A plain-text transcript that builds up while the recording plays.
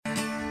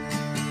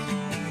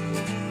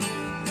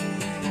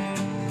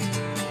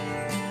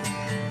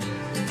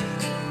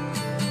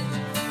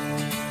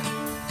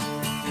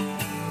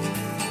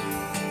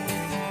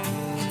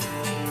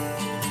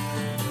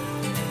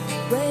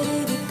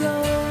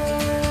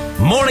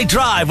Morning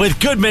Drive with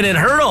Goodman and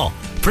Hurdle,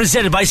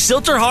 presented by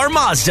Silterhar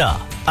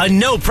Mazda. A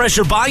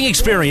no-pressure buying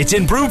experience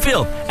in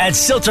Broomfield at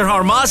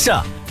Silterhar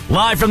Mazda.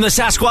 Live from the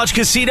Sasquatch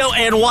Casino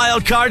and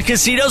Wild Card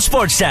Casino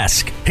Sports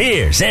Desk.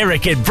 Here's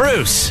Eric and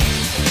Bruce.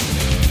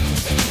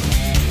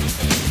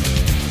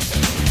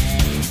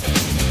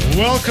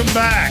 Welcome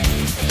back.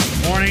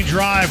 Morning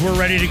Drive. We're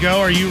ready to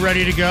go. Are you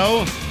ready to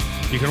go?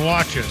 You can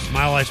watch us.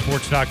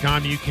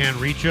 MileHighSports.com. You can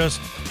reach us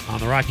on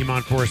the Rocky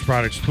Mountain Forest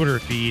Products Twitter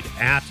feed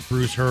at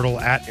Bruce Hurdle,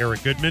 at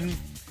Eric Goodman.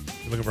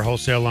 If you're looking for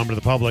wholesale lumber to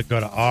the public, go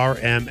to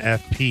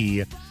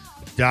rmfp.com.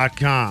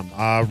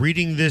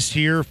 Reading this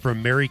here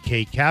from Mary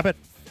Kay Cabot.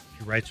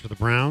 She writes for the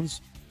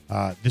Browns.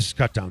 This is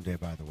cutdown day,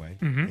 by the way.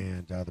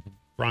 And the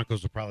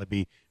Broncos will probably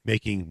be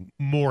making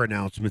more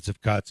announcements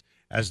of cuts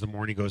as the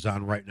morning goes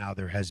on. Right now,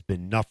 there has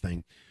been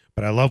nothing.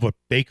 But I love what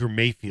Baker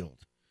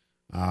Mayfield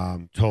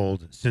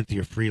told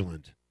Cynthia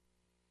Freeland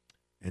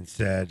and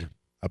said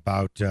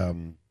about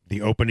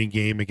the opening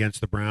game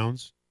against the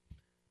Browns,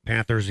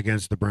 Panthers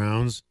against the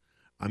Browns.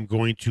 I'm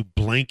going to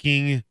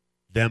blanking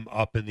them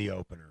up in the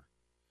opener.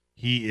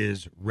 He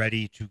is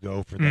ready to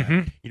go for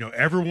that. You know,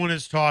 everyone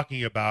is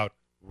talking about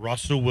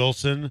Russell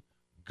Wilson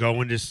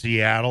going to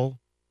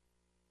Seattle,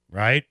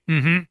 right?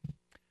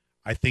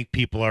 I think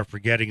people are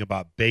forgetting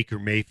about Baker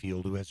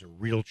Mayfield, who has a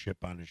real chip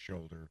on his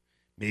shoulder,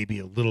 maybe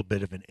a little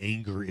bit of an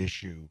anger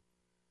issue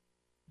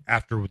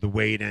after the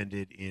way it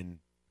ended in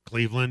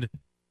Cleveland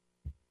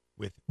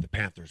with the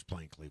Panthers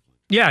playing Cleveland.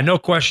 Yeah, no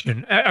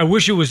question. I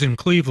wish it was in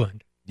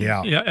Cleveland.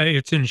 Yeah,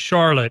 it's in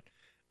Charlotte.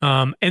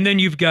 And then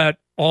you've got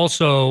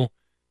also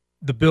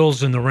the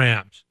Bills and the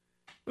Rams,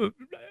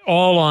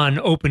 all on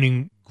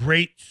opening.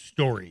 Great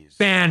stories.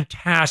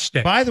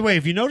 Fantastic. By the way,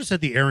 have you noticed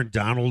that the Aaron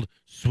Donald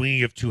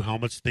swinging of two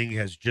helmets thing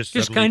has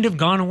just kind of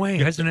gone away,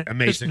 hasn't it?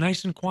 Amazing. Just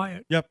nice and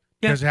quiet. Yep,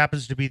 because it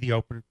happens to be the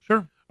opener.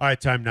 Sure. All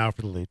right, time now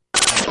for the lead.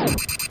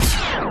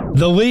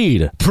 The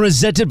Lead,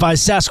 presented by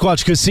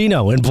Sasquatch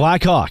Casino in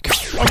Black Hawk.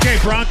 Okay,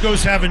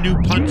 Broncos have a new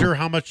punter.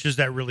 How much does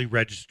that really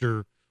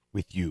register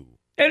with you?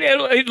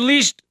 At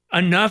least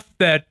enough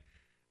that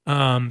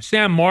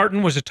Sam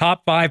Martin was a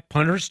top 5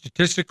 punter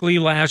statistically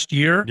last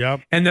year,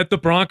 and that the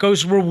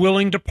Broncos were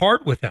willing to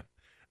part with him.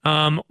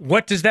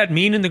 What does that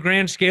mean in the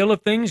grand scale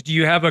of things? Do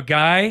you have a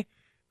guy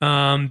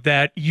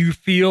that you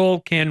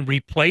feel can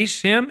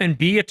replace him and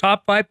be a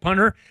top 5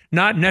 punter?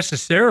 Not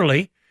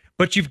necessarily,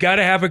 but you've got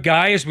to have a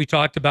guy, as we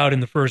talked about in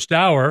the first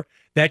hour,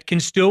 that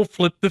can still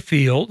flip the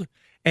field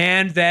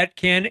and that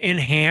can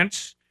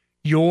enhance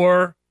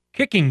your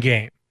kicking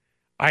game.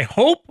 I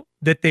hope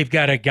that they've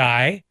got a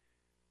guy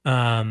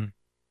that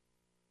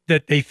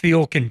they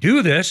feel can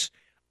do this.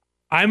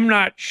 I'm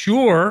not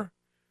sure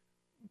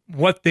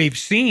what they've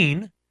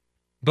seen,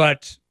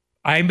 but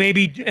I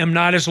maybe am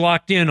not as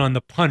locked in on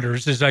the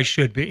punters as I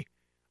should be.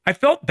 I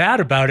felt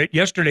bad about it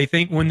yesterday,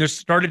 when this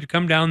started to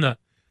come down the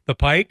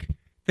pike,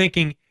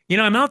 thinking,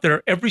 I'm out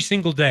there every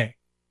single day.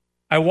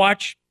 I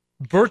watch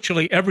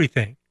virtually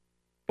everything.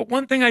 But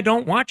one thing I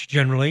don't watch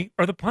generally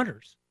are the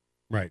punters.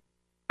 Right.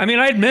 I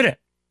admit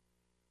it.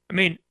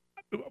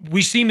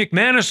 We see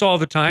McManus all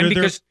the time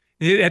because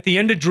at the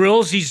end of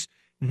drills, he's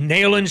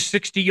nailing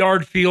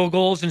 60-yard field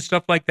goals and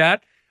stuff like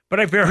that. But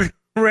I very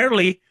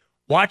rarely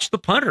watch the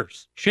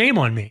punters. Shame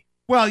on me.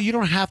 Well, you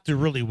don't have to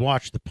really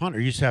watch the punter.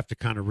 You just have to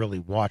kind of really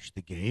watch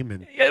the game.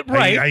 And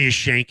right. Are you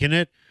shanking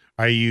it?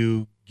 Are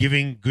you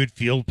giving good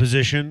field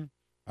position?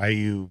 Are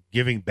you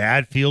giving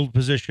bad field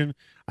position?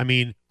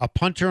 A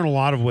punter in a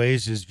lot of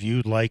ways is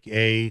viewed like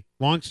a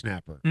long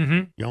snapper.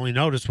 You only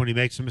notice when he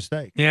makes a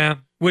mistake. Yeah,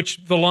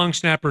 which the long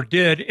snapper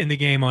did in the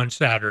game on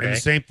Saturday. And the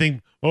same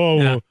thing.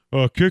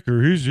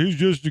 Kicker. He's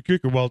just a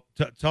kicker. Well,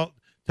 tell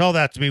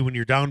that to me when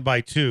you're down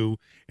by 2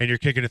 and you're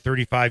kicking a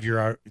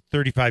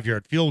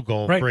 35-yard field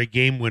goal for a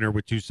game winner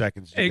with 2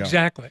 seconds to go.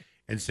 Exactly.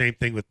 And same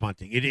thing with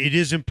punting. It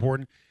is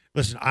important.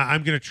 Listen,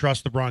 I'm going to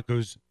trust the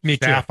Broncos Me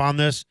staff too. on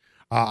this.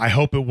 I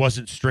hope it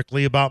wasn't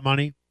strictly about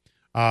money.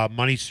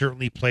 Money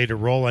certainly played a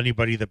role.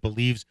 Anybody that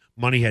believes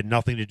money had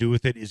nothing to do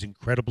with it is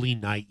incredibly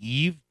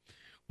naive.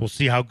 We'll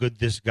see how good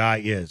this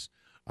guy is.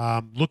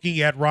 Looking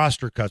at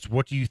roster cuts,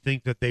 what do you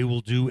think that they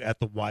will do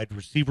at the wide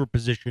receiver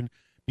position?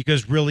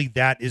 Because really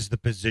that is the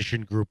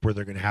position group where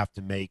they're going to have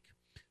to make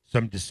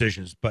some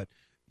decisions. But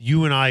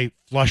you and I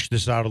flushed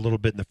this out a little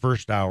bit in the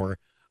first hour.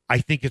 I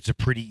think it's a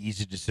pretty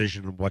easy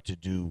decision on what to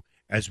do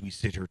as we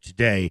sit here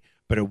today,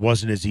 but it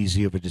wasn't as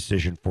easy of a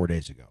decision 4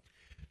 days ago.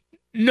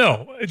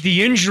 No,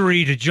 the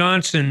injury to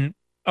Johnson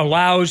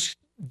allows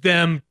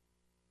them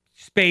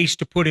space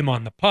to put him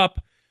on the PUP,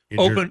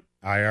 open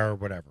IR,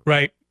 whatever.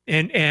 Right.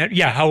 And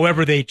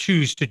however they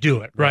choose to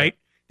do it, right?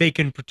 They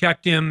can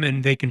protect him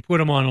and they can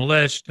put him on a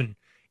list. And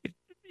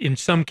in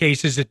some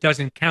cases, it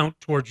doesn't count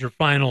towards your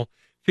final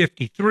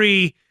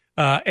 53,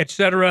 et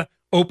cetera.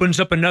 Opens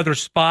up another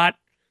spot.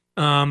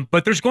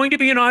 But there's going to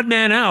be an odd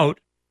man out.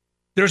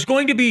 There's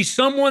going to be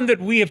someone that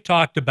we have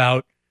talked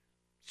about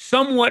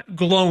somewhat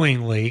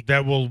glowingly.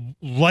 That will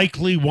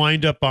likely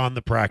wind up on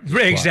the practice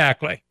squad.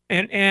 Exactly.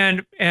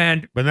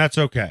 But that's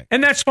okay.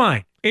 And that's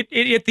fine. At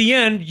the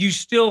end, you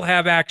still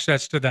have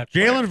access to that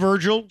player. Jalen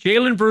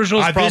Virgil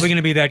is probably going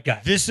to be that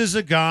guy. This is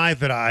a guy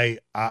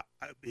that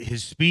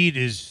his speed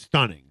is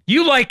stunning.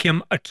 You like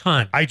him a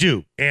ton. I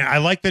do. And I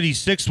like that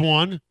he's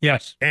 6'1".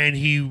 Yes. And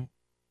he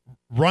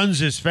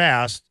runs as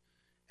fast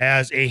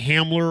as a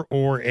Hamler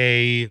or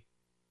a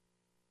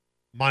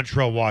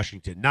Montrell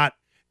Washington. Not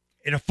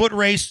in a foot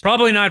race.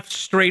 Probably not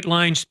straight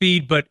line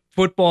speed, but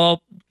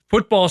football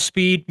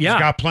speed. Yeah. He's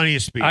got plenty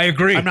of speed. I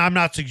agree. I'm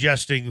not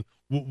suggesting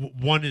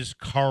one is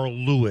Carl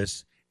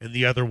Lewis and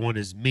the other one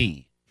is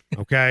me.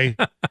 Okay?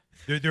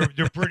 they're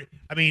pretty.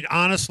 I mean,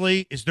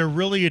 honestly, is there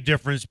really a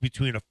difference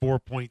between a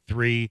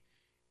 4.3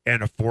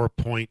 and a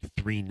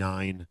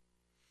 4.39?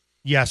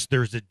 Yes,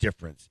 there's a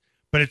difference,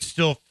 but it's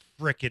still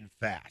freaking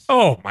fast.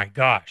 Oh my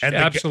gosh! And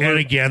absolutely. And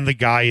again, the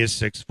guy is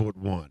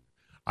 6'1".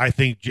 I just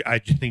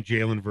think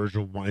Jalen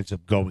Virgil winds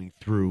up going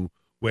through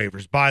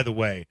waivers. By the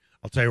way,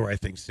 I'll tell you where I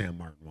think Sam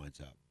Martin winds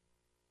up.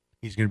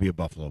 He's going to be a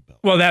Buffalo Bill.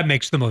 Well, that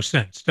makes the most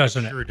sense,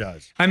 doesn't it? Sure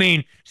does. I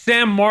mean,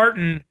 Sam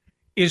Martin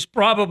is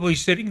probably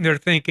sitting there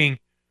thinking,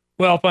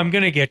 well, if I'm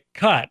going to get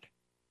cut,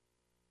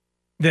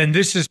 then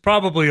this is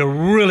probably a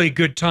really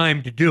good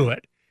time to do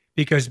it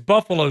because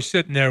Buffalo's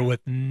sitting there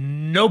with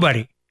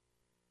nobody.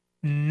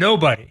 And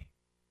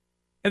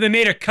they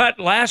made a cut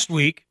last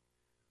week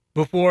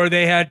before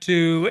they had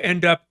to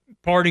end up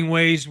parting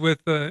ways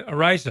with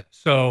Ariza.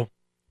 So,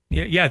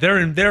 yeah, they're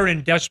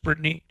in desperate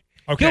need.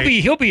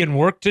 Okay. He'll be in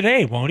work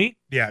today, won't he?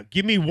 Yeah.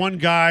 Give me one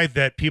guy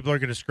that people are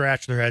going to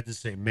scratch their heads and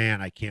say,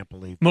 man, I can't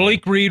believe that.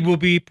 Malik Reed will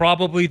be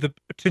probably, the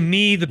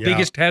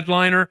biggest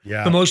headliner,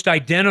 the most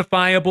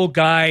identifiable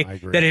guy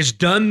that has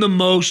done the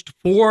most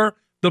for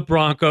the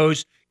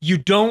Broncos. You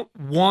don't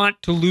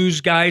want to lose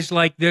guys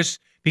like this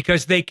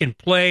because they can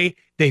play.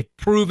 They've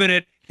proven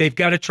it. They've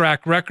got a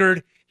track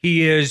record.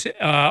 He is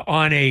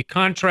on a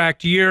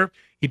contract year.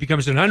 He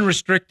becomes an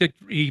unrestricted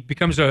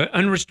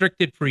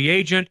free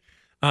agent.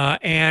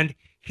 And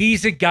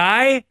he's a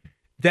guy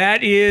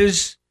that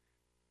is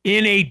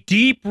in a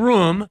deep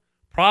room,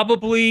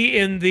 probably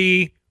in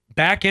the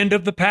back end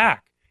of the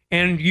pack.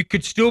 And you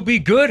could still be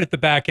good at the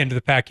back end of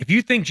the pack. If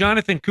you think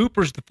Jonathan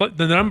Cooper's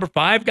the number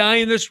 5 guy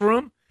in this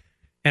room,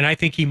 and I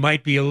think he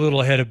might be a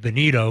little ahead of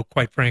Benito,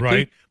 quite frankly.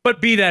 Right.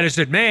 But be that as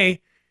it may,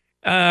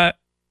 they're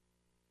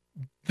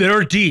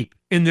deep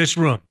in this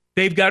room.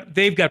 They've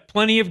got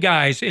plenty of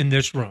guys in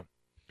this room.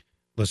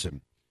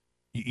 Listen,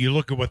 you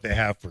look at what they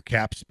have for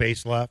cap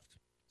space left.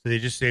 So they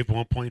just saved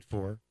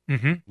 1.4.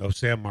 Mm-hmm. No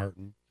Sam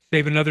Martin.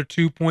 Save another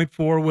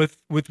 2.4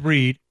 with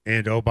Reed.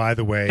 And oh, by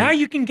the way, now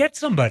you can get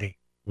somebody.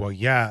 Well,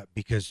 yeah,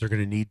 because they're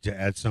going to need to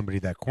add somebody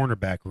to that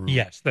cornerback room.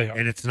 Yes, they are.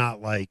 And it's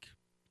not like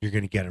you're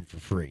going to get him for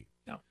free.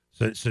 No.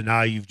 So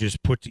now you've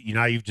just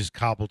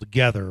cobbled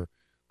together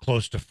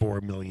close to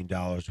 $4 million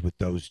with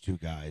those two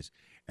guys.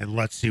 And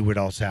let's see what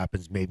else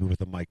happens maybe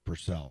with a Mike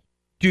Purcell.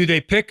 Do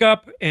they pick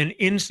up an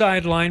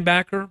inside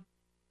linebacker?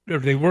 Are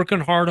they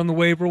working hard on the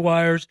waiver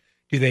wires?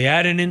 Do they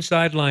add an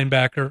inside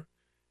linebacker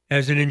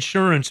as an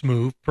insurance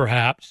move,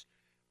 perhaps?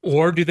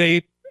 Or do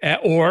they,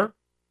 or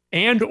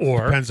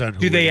depends on who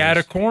do they add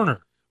is. a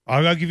corner?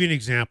 I'll give you an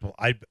example.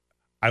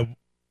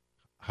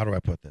 How do I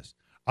put this?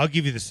 I'll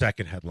give you the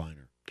second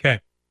headliner. Okay.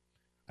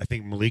 I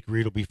think Malik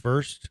Reed will be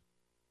first.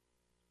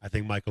 I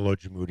think Michael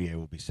Ojemudia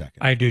will be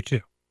second. I do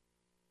too.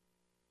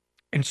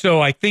 And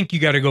so I think you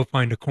got to go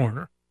find a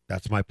corner.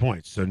 That's my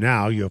point. So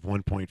now you have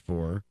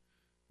 1.4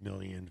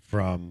 million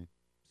from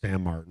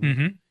Sam Martin.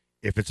 Mm-hmm.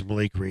 If it's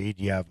Malik Reed,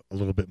 you have a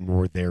little bit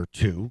more there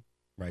too,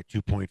 right?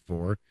 2.4,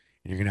 and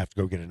you're going to have to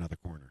go get another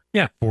corner.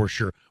 Yeah. For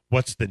sure.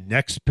 What's the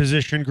next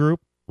position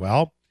group?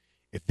 Well,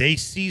 if they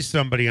see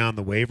somebody on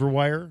the waiver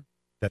wire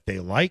that they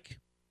like,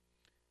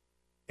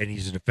 and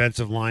he's a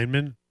defensive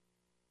lineman,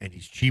 and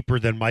he's cheaper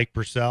than Mike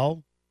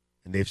Purcell,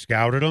 and they've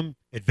scouted him,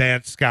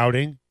 advanced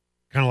scouting,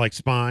 kind of like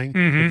spying,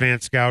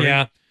 advanced scouting,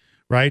 Yeah.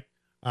 right?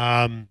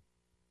 Then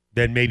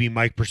maybe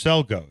Mike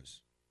Purcell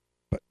goes.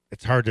 But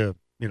it's hard to,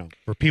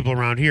 for people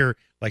around here,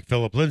 like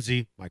Philip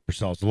Lindsay, Mike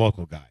Purcell's the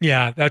local guy.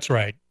 Yeah, that's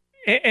right.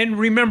 And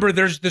remember,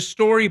 there's the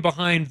story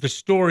behind the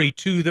story,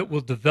 too, that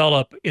will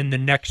develop in the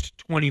next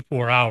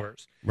 24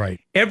 hours. Right.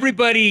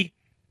 Everybody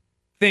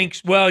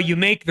thinks, well, you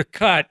make the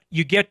cut,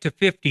 you get to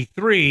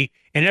 53,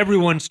 and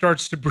everyone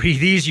starts to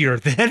breathe easier.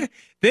 Then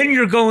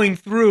you're going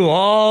through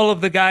all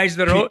of the guys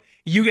that are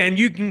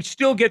you can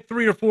still get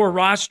 3 or 4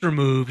 roster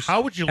moves.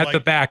 How would you at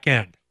the back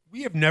end?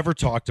 We have never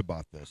talked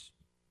about this.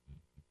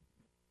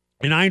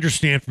 And I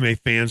understand from a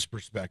fan's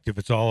perspective,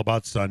 it's all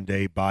about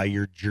Sunday, buy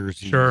your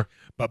jersey. Sure.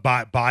 But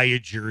buy a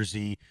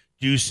jersey,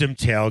 do some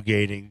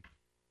tailgating.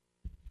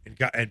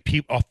 And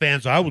people,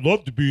 fans, I would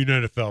love to be an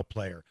NFL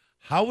player.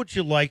 How would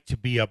you like to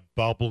be a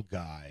bubble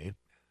guy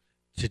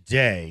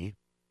today?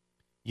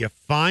 You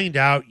find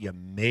out you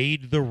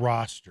made the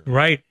roster.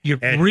 Right. You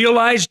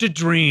realized a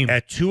dream.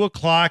 At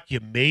 2:00, you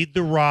made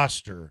the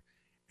roster.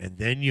 And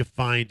then you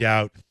find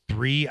out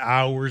 3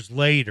 hours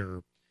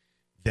later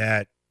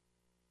that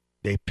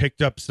they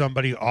picked up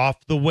somebody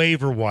off the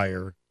waiver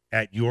wire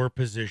at your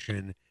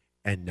position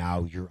and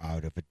now you're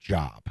out of a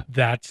job.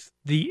 That's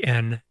the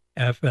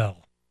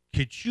NFL.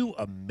 Could you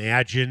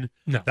imagine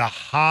No. the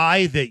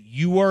high that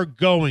you are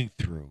going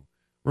through?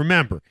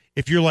 Remember,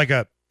 if you're like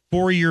a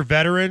 4-year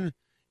veteran,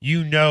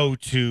 you know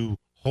to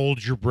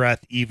hold your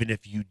breath even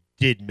if you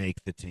did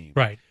make the team.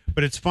 Right.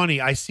 But it's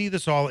funny. I see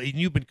this all, and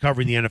you've been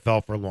covering the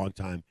NFL for a long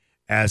time,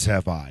 as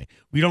have I.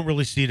 We don't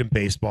really see it in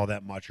baseball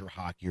that much, or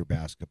hockey or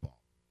basketball.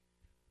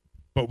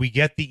 But we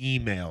get the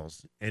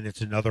emails, and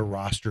it's another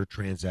roster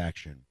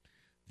transaction.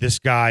 This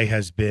guy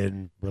has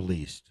been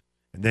released.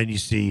 And then you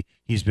see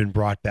he's been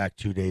brought back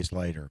 2 days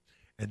later.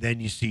 And then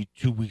you see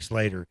 2 weeks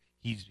later,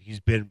 he's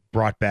been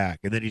brought back.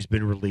 And then he's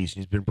been released,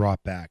 and he's been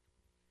brought back.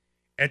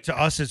 And to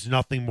us, it's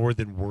nothing more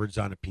than words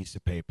on a piece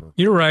of paper.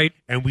 You're right.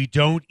 And we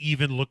don't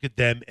even look at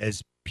them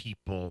as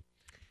people.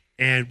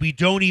 And we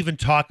don't even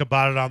talk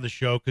about it on the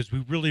show because we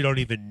really don't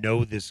even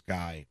know this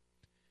guy.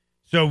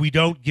 So we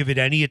don't give it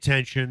any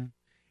attention,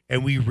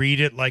 and we read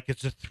it like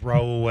it's a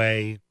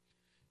throwaway.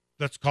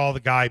 Let's call the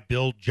guy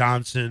Bill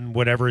Johnson,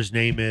 whatever his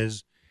name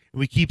is. And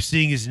we keep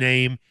seeing his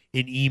name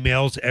in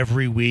emails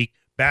every week,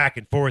 back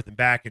and forth and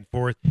back and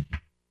forth.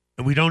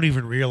 And we don't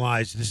even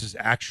realize this is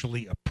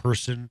actually a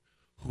person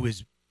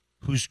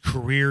whose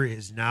career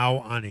is now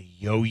on a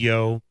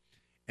yo-yo,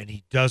 and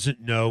he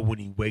doesn't know when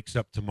he wakes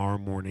up tomorrow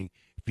morning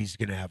if he's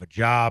going to have a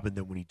job. And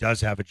then when he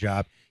does have a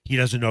job, he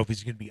doesn't know if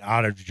he's going to be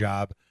out of a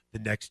job the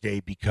next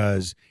day,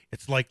 because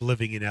it's like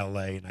living in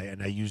L.A.,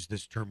 and I use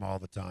this term all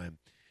the time.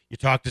 You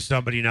talk to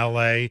somebody in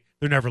L.A.,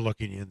 they're never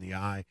looking you in the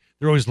eye.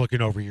 They're always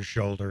looking over your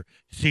shoulder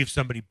to see if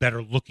somebody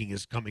better looking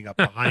is coming up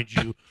behind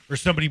you, or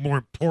somebody more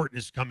important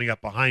is coming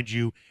up behind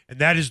you. And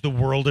that is the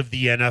world of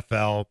the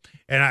NFL.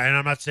 And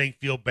I'm not saying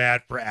feel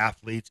bad for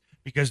athletes,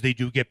 because they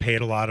do get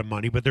paid a lot of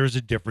money, but there's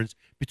a difference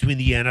between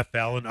the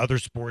NFL and other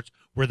sports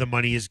where the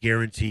money is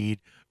guaranteed.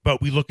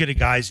 But we look at a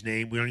guy's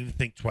name, we don't even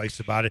think twice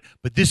about it.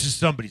 But this is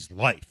somebody's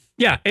life.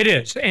 Yeah, it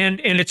is. And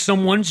it's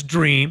someone's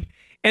dream.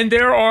 And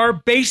there are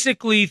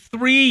basically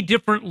 3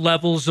 different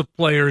levels of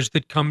players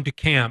that come to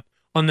camp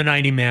on the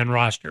 90-man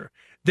roster.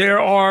 There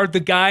are the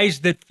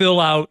guys that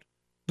fill out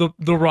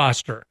the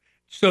roster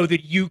so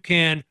that you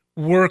can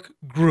work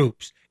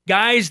groups.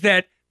 Guys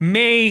that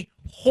may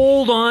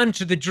hold on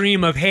to the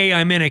dream of, hey,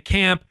 I'm in a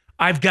camp,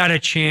 I've got a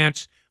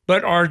chance,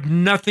 but are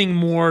nothing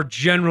more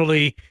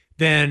generally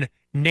than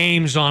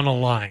names on a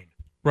line,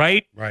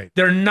 right? Right.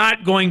 They're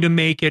not going to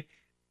make it.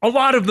 A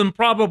lot of them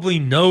probably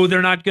know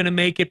they're not going to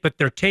make it, but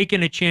they're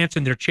taking a chance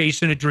and they're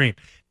chasing a dream.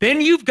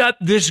 Then you've got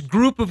this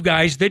group of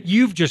guys that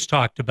you've just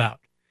talked about.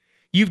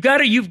 You've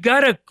got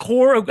a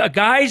core of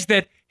guys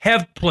that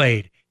have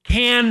played,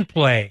 can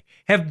play,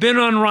 have been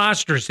on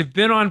rosters, have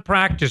been on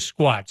practice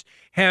squads,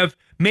 have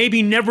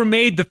maybe never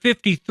made the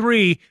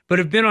 53, but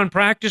have been on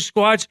practice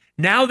squads.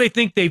 Now they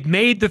think they've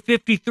made the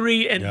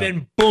 53, and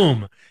then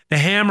boom, the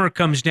hammer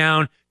comes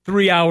down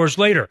 3 hours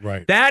later.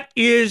 Right. That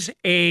is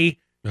a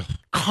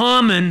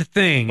common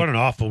thing. What an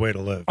awful way to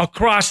live.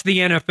 Across the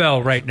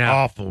NFL right now.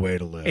 Awful way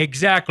to live.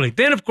 Exactly.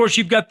 Then, of course,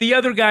 you've got the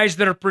other guys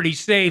that are pretty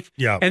safe,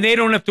 and they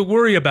don't have to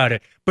worry about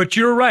it. But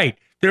you're right.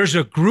 There's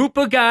a group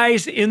of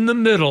guys in the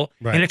middle,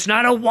 and it's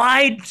not a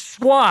wide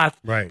swath,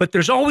 but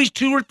there's always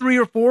 2 or 3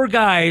 or 4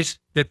 guys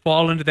that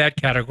fall into that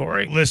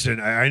category. Listen,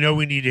 I know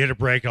we need to hit a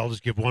break. I'll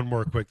just give one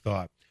more quick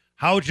thought.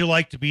 How would you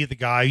like to be the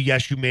guy?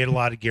 Yes, you made a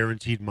lot of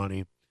guaranteed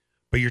money,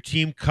 but your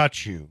team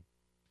cuts you.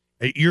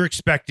 You're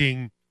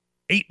expecting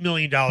 $8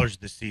 million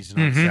this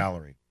season on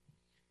salary,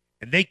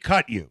 and they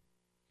cut you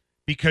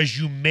because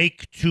you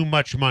make too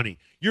much money.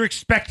 You're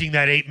expecting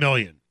that $8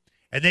 million,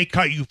 and they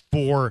cut you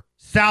for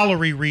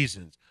salary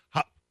reasons.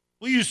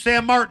 We'll use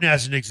Sam Martin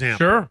as an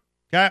example. Sure.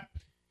 Okay.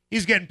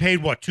 He's getting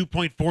paid, what,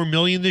 $2.4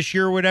 million this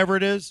year or whatever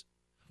it is?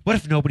 What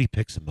if nobody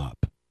picks him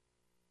up?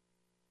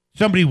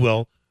 Somebody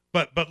will,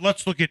 but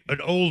let's look at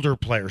an older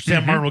player.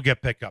 Sam Martin will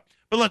get picked up.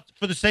 But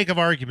for the sake of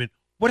argument,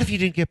 what if he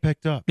didn't get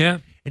picked up? Yeah.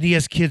 And he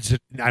has kids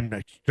that I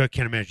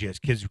can't imagine he has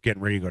kids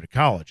getting ready to go to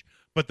college.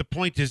 But the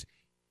point is,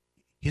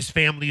 his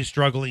family is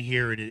struggling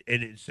here, and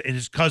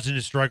his cousin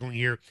is struggling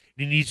here, and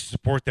he needs to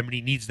support them, and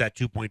he needs that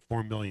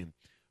 $2.4 million.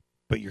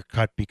 But you're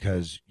cut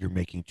because you're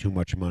making too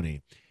much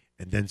money.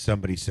 And then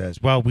somebody says,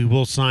 well, we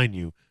will sign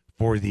you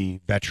for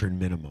the veteran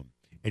minimum.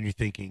 And you're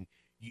thinking,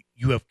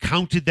 you have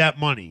counted that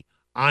money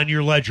on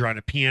your ledger on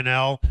a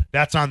P&L.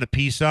 That's on the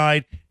P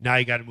side. Now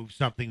you got to move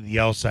something to the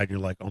L side. And you're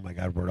like, oh, my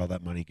God, where'd all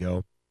that money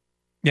go?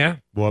 Yeah.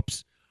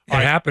 Whoops. It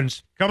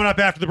happens. Coming up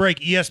after the break,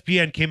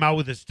 ESPN came out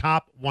with his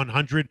top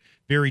 100.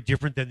 Very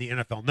different than the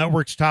NFL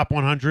Network's top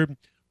 100.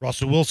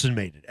 Russell Wilson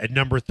made it at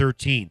number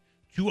 13.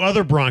 2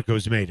 other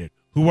Broncos made it.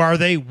 Who are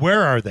they?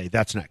 Where are they?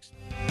 That's next.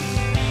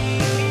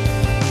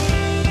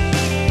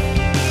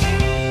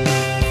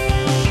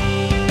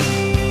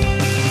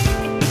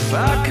 If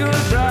I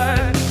could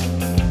write,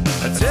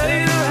 I'd tell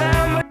you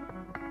how much.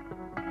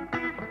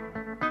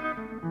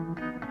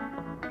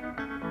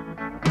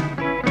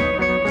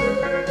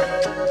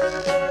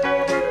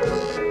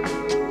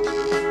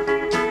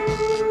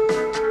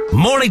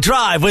 Morning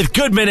Drive with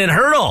Goodman and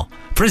Hurdle,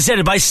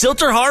 presented by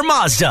Silterhar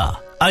Mazda.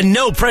 A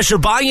no-pressure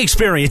buying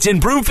experience in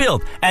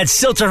Broomfield at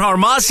Silterhar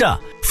Mazda.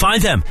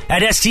 Find them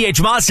at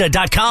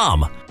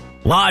sthmazda.com.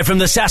 Live from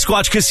the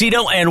Sasquatch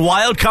Casino and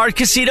Wild Card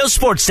Casino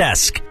Sports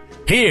Desk,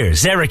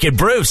 here's Eric and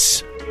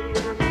Bruce.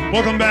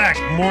 Welcome back.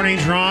 Morning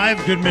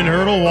Drive. Goodman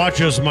Hurdle. Watch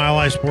us at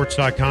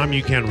MileHighSports.com.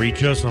 You can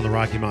reach us on the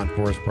Rocky Mountain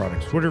Forest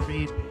Products Twitter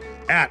feed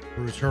at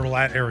Bruce Hurdle,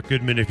 at Eric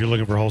Goodman if you're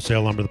looking for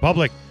wholesale lumber to the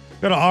public.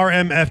 Go to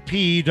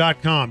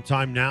rmfp.com.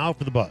 Time now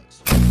for the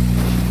Buzz.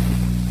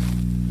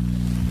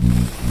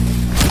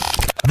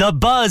 The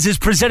Buzz is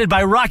presented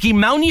by Rocky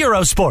Mountain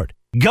Eurosport.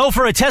 Go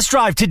for a test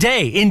drive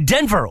today in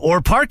Denver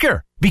or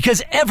Parker,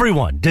 because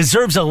everyone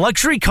deserves a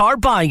luxury car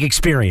buying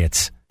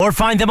experience. Or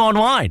find them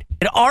online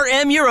at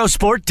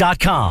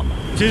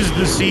rmeurosport.com. 'Tis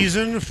the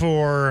season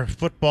for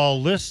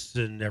football lists,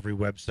 and every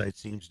website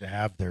seems to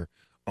have their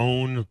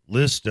own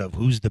list of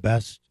who's the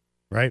best,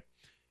 right?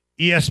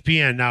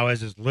 ESPN now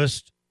has his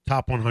list,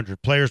 top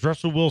 100 players.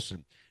 Russell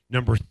Wilson,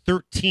 number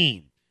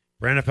 13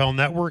 for NFL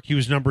Network. He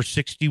was number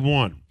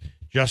 61.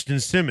 Justin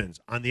Simmons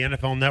on the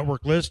NFL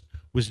Network list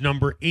was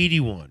number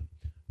 81.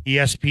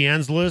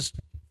 ESPN's list,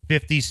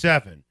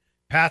 57.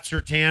 Pat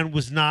Surtain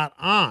was not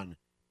on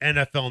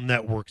NFL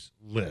Network's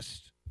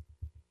list.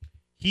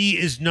 He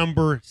is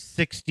number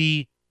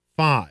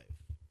 65.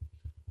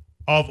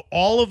 Of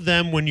all of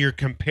them, when you're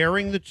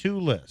comparing the two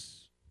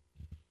lists,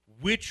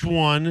 which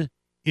one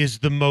is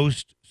the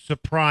most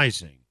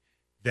surprising?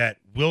 That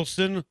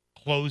Wilson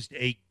closed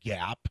a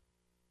gap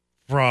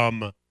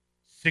from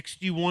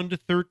 61 to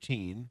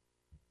 13.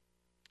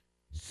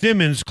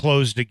 Simmons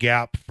closed a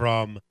gap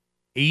from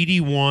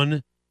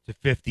 81 to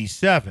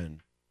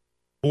 57,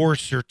 or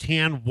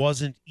Surtain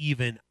wasn't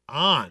even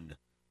on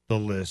the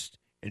list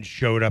and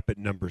showed up at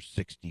number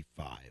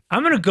 65.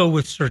 I'm going to go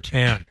with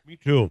Surtain. Me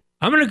too.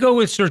 I'm going to go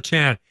with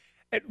Surtain.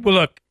 Well,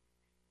 look.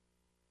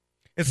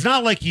 It's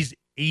not like he's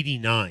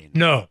 89.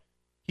 No.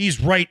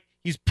 He's right.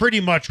 He's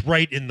pretty much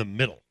right in the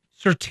middle.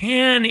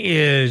 Surtain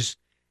is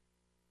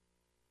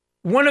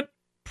one of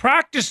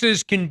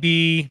practices can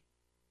be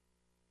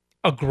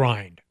a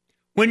grind.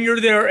 When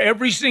you're there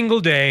every single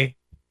day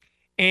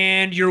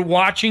and you're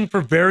watching for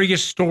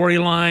various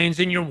storylines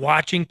and you're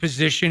watching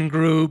position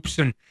groups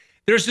and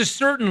there's a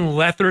certain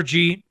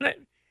lethargy,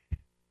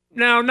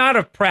 now not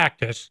of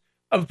practice,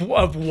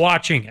 of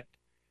watching it.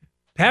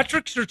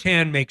 Patrick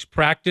Surtain makes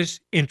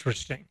practice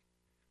interesting.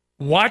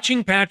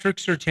 Watching Patrick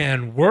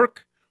Surtain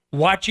work,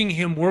 watching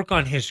him work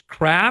on his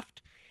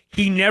craft,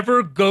 he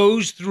never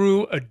goes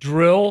through a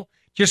drill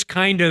just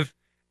kind of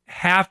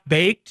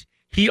half-baked.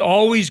 He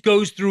always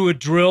goes through a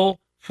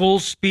drill full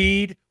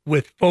speed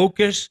with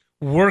focus,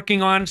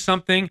 working on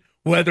something,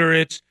 whether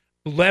it's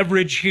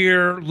leverage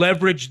here,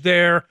 leverage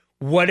there,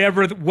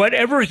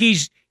 whatever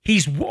he's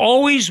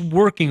always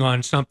working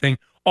on something,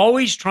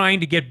 always trying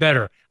to get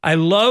better. I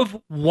love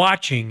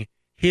watching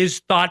his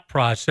thought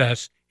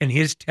process and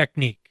his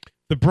technique.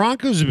 The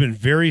Broncos have been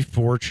very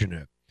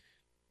fortunate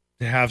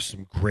to have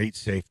some great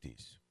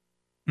safeties.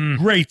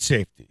 Great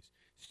safeties.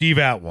 Steve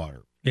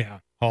Atwater. Yeah.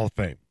 Hall of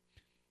Fame.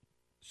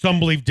 Some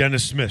believe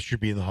Dennis Smith should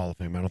be in the Hall of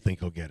Fame. I don't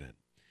think he'll get in.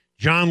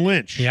 John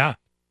Lynch. Yeah.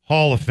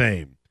 Hall of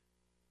Fame.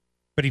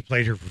 But he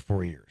played here for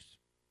 4 years.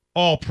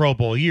 All Pro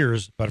Bowl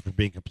years, but if we're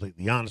being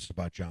completely honest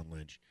about John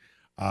Lynch,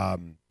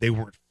 they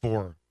weren't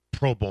 4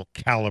 Pro Bowl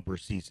caliber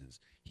seasons.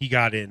 He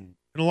got in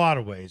a lot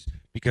of ways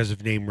because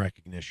of name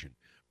recognition.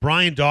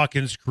 Brian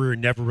Dawkins' career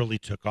never really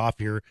took off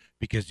here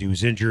because he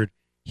was injured.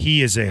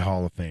 He is a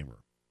Hall of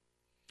Famer.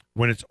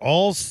 When it's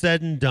all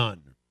said and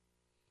done,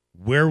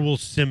 where will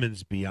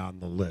Simmons be on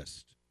the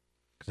list?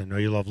 Because I know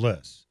you love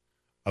lists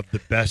of the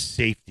best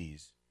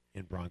safeties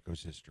in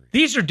Broncos history.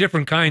 These are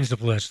different kinds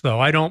of lists, though.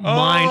 I don't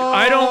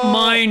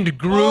mind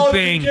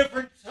grouping.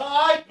 Different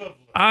type of list.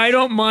 I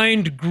don't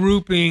mind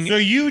grouping. So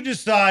you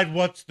decide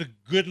what's the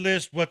good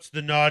list, what's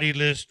the naughty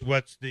list,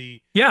 what's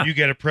the you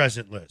get a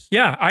present list.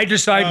 Yeah, I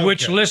decide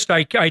which list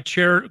I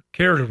care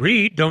to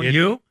read. Don't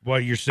you?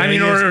 What you're saying? I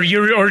mean,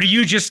 or do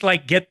you just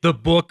like get the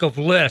book of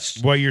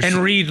lists and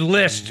read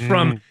lists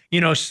from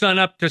sun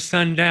up to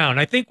sundown?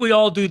 I think we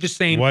all do the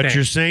same thing. What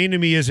you're saying to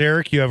me is,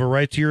 Eric, you have a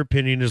right to your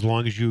opinion as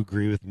long as you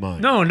agree with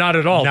mine. No, not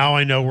at all. Now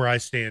I know where I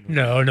stand.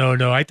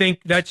 No. I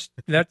think that's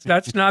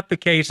not the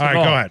case at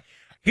all. All right, go ahead.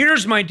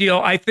 Here's my deal.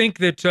 I think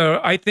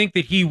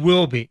that he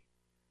will be.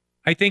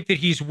 I think that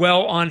he's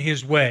well on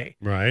his way.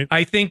 Right.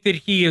 I think that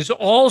he is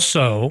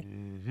also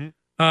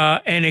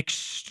an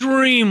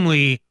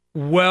extremely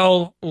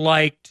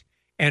well-liked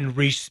and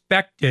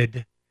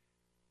respected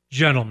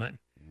gentleman.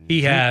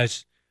 He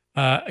has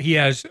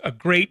a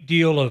great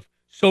deal of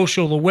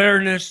social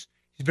awareness.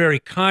 He's very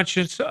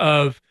conscious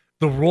of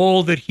the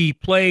role that he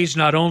plays,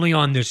 not only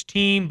on this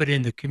team, but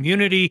in the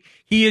community.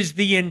 He is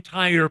the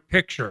entire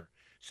picture.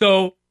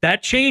 So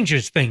that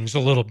changes things a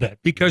little bit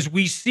because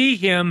we see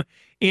him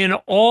in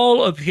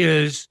all of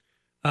his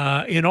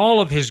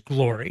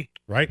glory.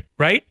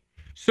 Right.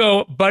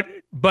 So, but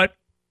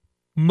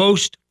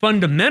most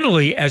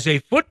fundamentally, as a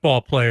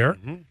football player,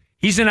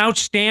 he's an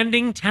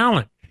outstanding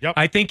talent. Yep.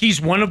 I think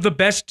he's one of the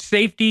best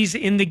safeties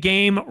in the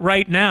game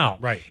right now.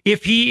 Right.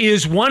 If he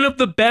is one of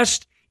the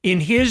best in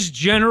his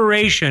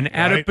generation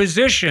at a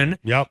position,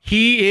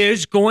 he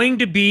is going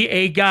to be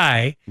a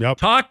guy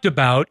talked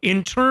about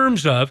in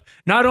terms of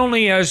not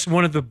only as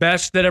one of the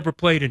best that ever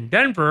played in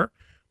Denver,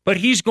 but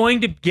he's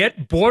going to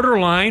get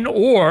borderline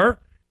or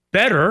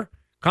better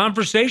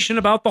conversation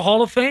about the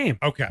Hall of Fame.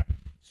 Okay.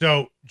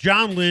 So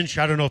John Lynch,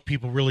 I don't know if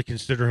people really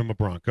consider him a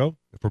Bronco,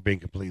 if we're being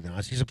completely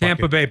honest. He's a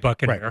Tampa Bay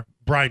Buccaneer. Right.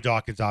 Brian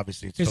Dawkins,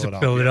 obviously, it's He's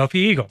Philadelphia. a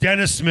Philadelphia Eagle.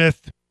 Dennis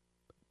Smith,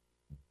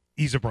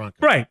 he's a Bronco.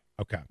 Right.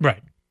 Okay.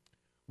 Right.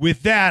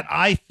 With that,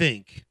 I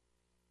think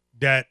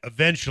that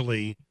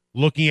eventually,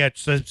 looking at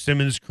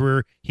Simmons'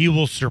 career, he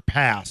will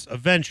surpass,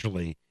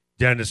 eventually,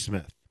 Dennis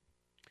Smith.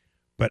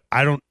 But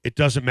it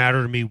doesn't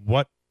matter to me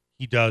what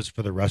he does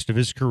for the rest of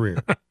his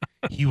career.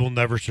 He will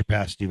never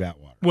surpass Steve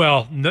Atwater.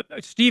 Well,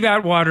 Steve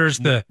Atwater's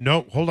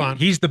No, hold on.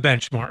 He's the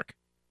benchmark.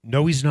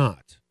 No, he's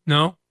not.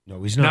 No?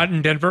 No, he's not. Not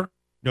in Denver?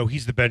 No,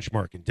 he's the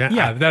benchmark in Denver.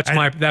 Yeah,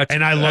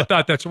 I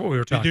thought that's what we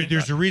were talking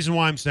There's a reason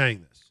why I'm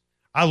saying this.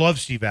 I love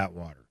Steve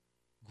Atwater.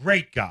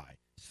 Great guy.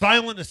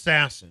 Silent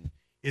Assassin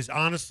is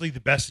honestly the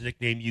best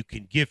nickname you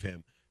can give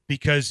him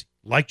because,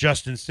 like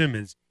Justin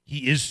Simmons,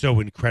 he is so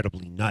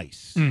incredibly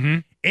nice. Mm-hmm.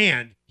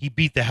 And he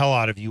beat the hell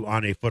out of you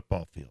on a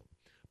football field.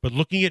 But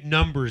looking at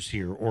numbers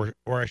here, or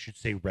I should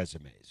say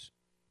resumes.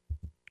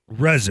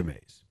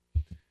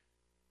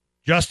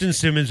 Justin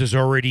Simmons is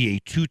already a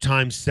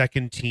 2-time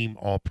second-team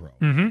All-Pro.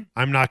 Mm-hmm.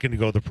 I'm not going to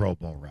go the Pro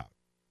Bowl route.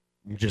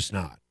 I'm just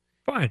not.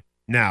 Fine.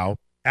 Now,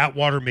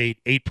 Atwater made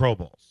 8 Pro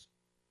Bowls.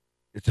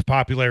 It's a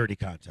popularity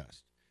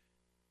contest.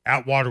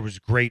 Atwater was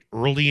great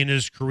early in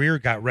his career,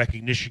 got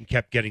recognition,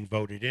 kept getting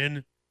voted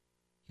in.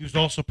 He was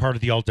also part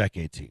of the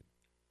All-Decade team.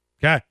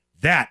 Okay?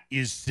 That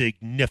is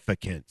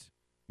significant.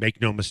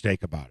 Make no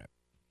mistake about it.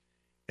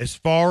 As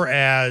far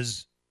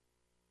as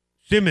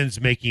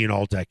Simmons making an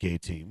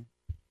All-Decade team,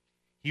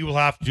 he will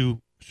have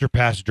to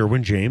surpass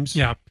Derwin James.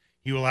 Yeah.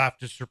 He will have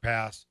to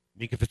surpass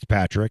Minka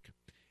Fitzpatrick,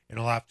 and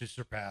he'll have to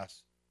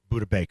surpass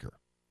Budda Baker,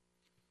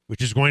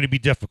 which is going to be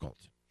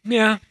difficult.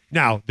 Yeah.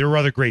 Now, there were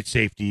other great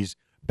safeties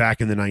back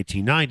in the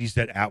 1990s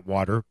that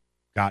Atwater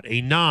got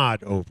a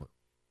nod over.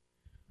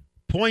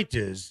 Point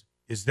is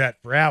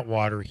that for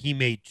Atwater, he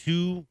made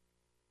 2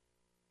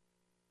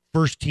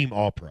 first-team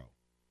All-Pro,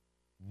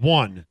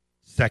 1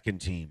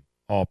 second-team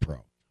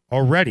All-Pro.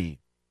 Already,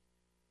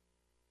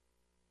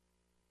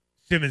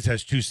 Simmons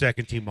has 2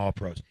 second-team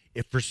All-Pros.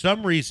 If for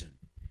some reason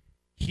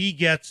he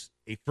gets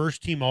a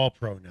first-team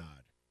All-Pro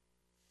nod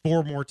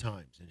 4 more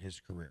times in his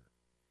career,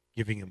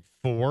 giving him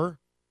 4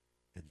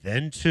 and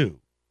then 2,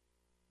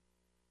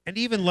 and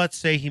even let's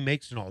say he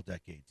makes an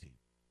All-Decade team,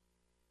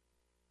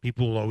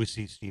 people will always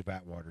see Steve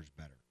Atwater's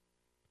better.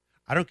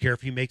 I don't care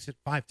if he makes it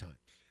 5 times.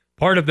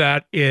 Part of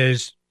that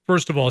is,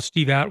 first of all,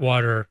 Steve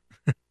Atwater.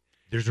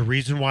 There's a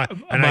reason why.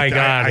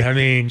 I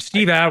mean,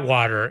 Steve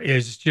Atwater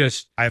is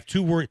just. I have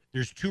 2 words.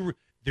 There's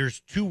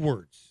two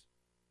words.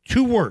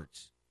 2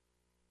 words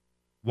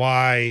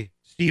why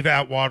Steve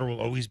Atwater will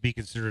always be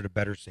considered a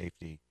better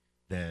safety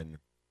than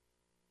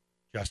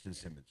Justin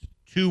Simmons.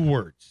 2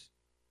 words.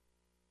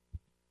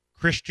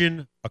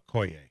 Christian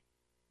Okoye.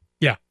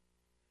 Yeah.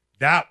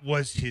 That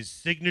was his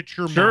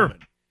signature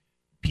moment.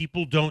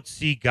 People don't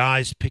see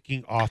guys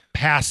picking off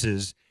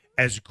passes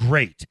as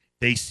great.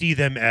 They see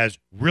them as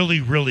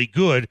really, really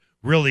good,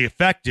 really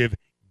effective,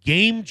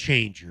 game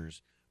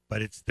changers.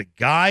 But it's the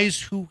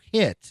guys who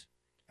hit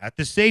at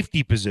the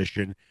safety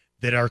position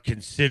that are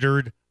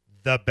considered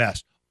the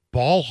best.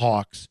 Ball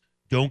hawks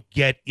don't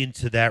get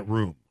into that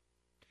room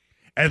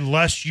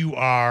unless you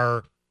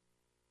are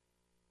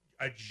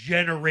a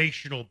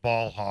generational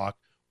ball hawk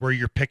where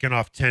you're picking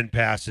off 10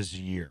 passes a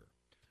year.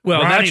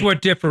 Well, that's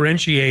what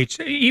differentiates.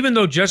 Even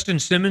though Justin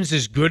Simmons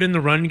is good in the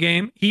run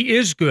game, he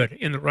is good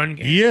in the run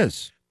game. He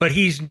is. But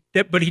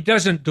he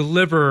doesn't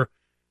deliver.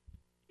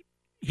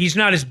 He's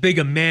not as big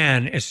a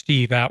man as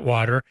Steve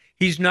Atwater.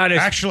 He's not as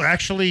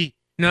actually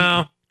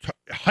no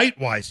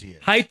height-wise he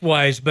is.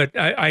 Height-wise, but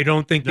I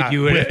don't think that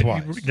you would.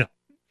 Width-wise. No.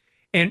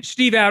 And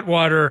Steve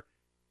Atwater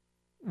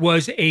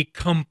was a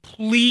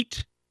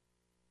complete,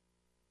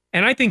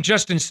 and I think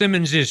Justin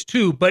Simmons is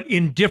too, but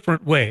in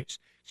different ways.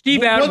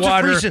 Steve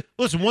Atwater.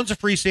 One's a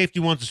free safety,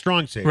 one's a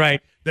strong safety.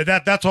 Right.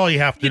 That's all you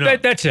have to know.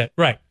 That's it.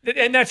 Right.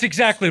 And that's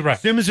exactly right.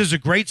 Simmons is a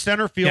great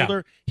center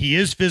fielder. Yeah. He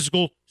is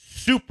physical,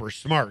 super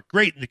smart,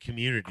 great in the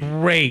community.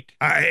 Great.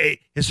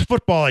 His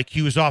football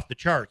IQ is off the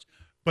charts.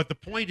 But the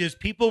point is,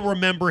 people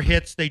remember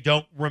hits. They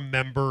don't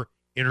remember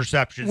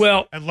interceptions.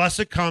 Well, unless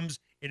it comes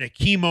in a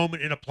key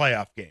moment in a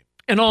playoff game.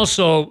 And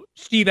also,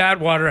 Steve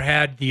Atwater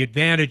had the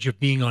advantage of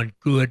being on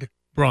good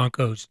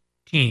Broncos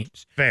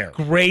teams. Fair.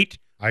 Great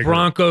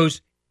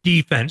Broncos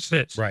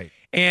defenses. Right.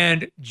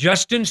 And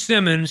Justin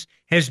Simmons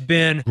has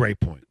been great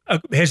point.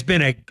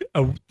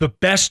 The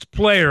best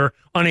player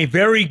on a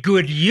very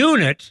good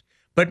unit,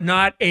 but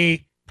not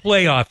a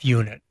playoff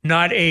unit,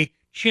 not a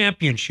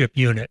championship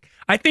unit.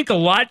 I think a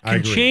lot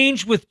can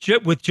change with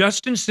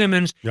Justin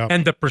Simmons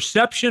and the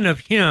perception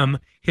of him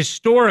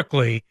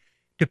historically,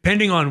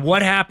 depending on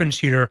what happens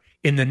here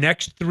in the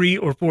next 3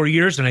 or 4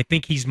 years. And I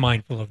think he's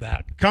mindful of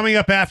that. Coming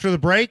up after the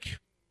break,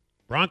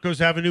 Broncos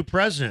have a new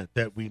president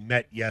that we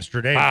met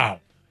yesterday. Wow.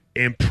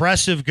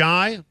 Impressive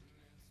guy.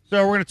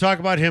 So we're going to talk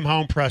about him.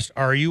 How impressed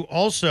are you?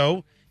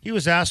 Also, he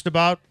was asked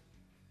about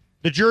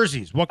the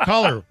jerseys. What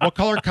color? What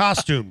color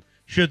costume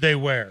should they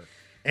wear?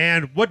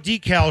 And what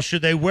decal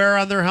should they wear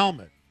on their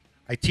helmet?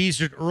 I teased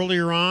it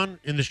earlier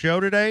on in the show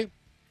today.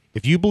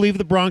 If you believe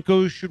the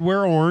Broncos should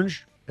wear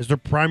orange as their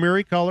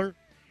primary color,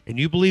 and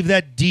you believe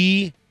that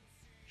D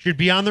should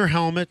be on their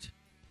helmet,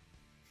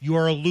 you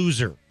are a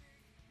loser.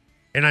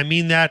 And I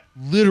mean that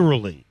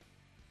literally.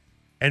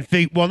 And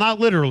well, not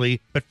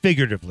literally, but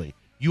figuratively.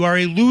 You are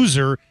a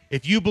loser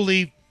if you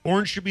believe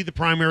orange should be the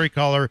primary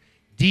color,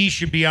 D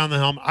should be on the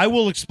helmet. I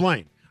will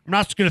explain. I'm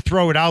not just going to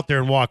throw it out there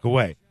and walk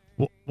away.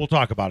 We'll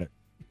talk about it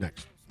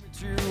next.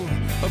 To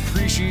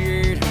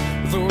appreciate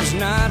those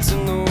nights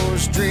and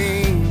those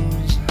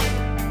dreams,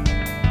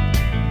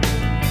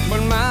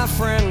 but my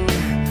friend,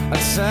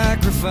 I'd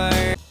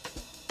sacrifice.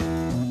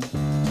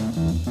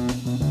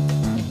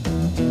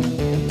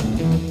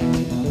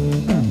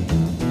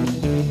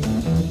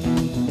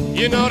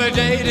 You know the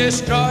day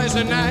destroys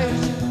the night,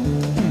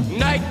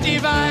 night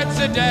divides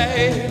the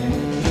day.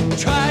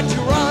 Try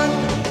to run,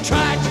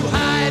 try to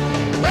hide,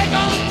 break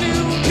on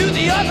through to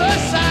the other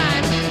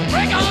side,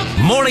 break on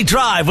through. Morning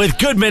Drive with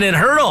Goodman and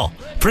Hurdle,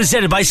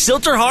 presented by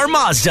Silterhar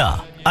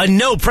Mazda. A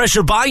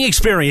no-pressure buying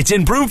experience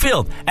in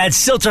Broomfield at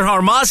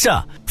Silterhar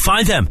Mazda.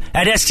 Find them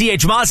at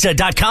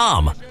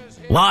sthmazda.com.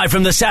 Live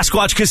from the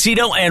Sasquatch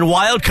Casino and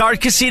Wild Card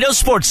Casino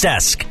Sports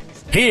Desk.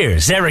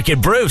 Here's Eric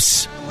and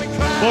Bruce.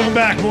 Welcome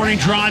back. Morning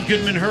Drive.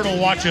 Goodman Hurdle.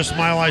 Watch us,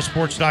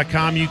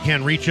 milehighsports.com. You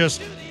can reach us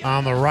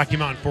on the Rocky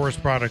Mountain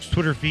Forest Products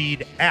Twitter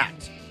feed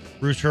at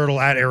Bruce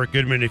Hurdle, at Eric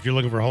Goodman. If you're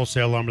looking for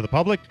wholesale lumber to the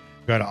public,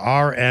 go to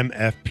rmfp.com.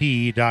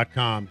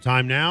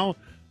 Time now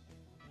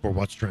for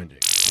What's Trending.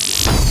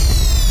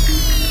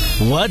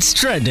 What's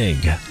Trending?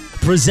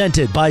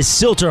 Presented by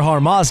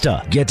Silterhar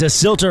Mazda. Get to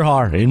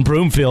Silterhar in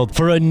Broomfield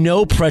for a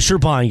no-pressure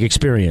buying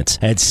experience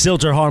at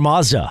Silterhar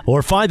Mazda,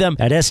 or find them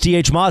at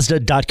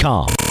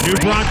sthmazda.com. New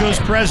Broncos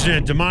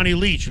president Damani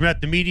Leech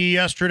met the media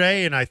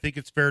yesterday, and I think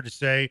it's fair to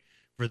say,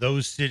 for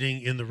those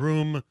sitting in the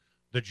room,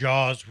 the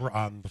jaws were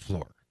on the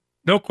floor.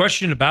 No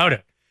question about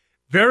it.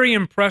 Very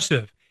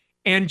impressive.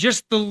 And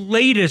just the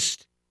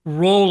latest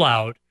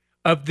rollout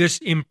of this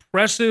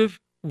impressive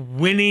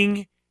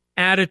winning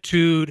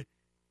attitude,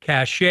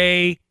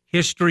 cachet,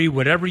 history,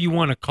 whatever you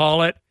want to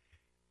call it.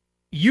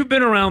 You've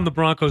been around the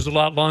Broncos a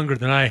lot longer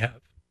than I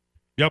have.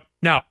 Yep.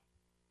 Now,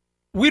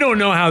 we don't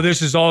know how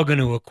this is all going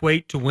to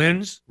equate to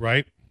wins.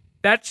 Right.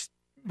 That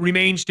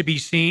remains to be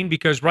seen,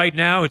 because right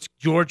now it's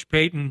George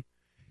Payton.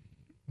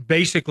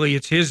 Basically,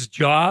 it's his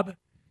job,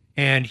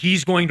 and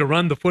he's going to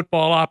run the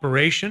football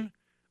operation.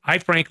 I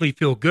frankly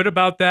feel good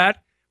about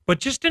that. But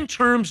just in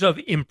terms of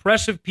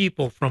impressive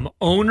people, from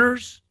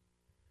owners,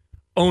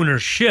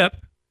 ownership,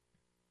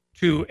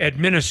 to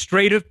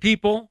administrative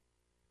people,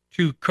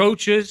 to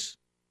coaches,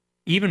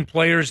 even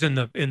players in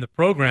the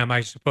program,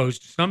 I suppose,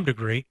 to some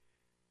degree.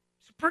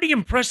 It's a pretty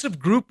impressive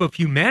group of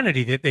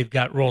humanity that they've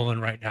got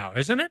rolling right now,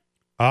 isn't it?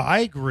 I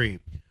agree.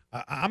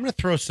 I'm going to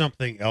throw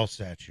something else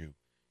at you.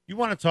 You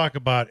want to talk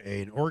about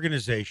an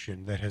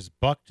organization that has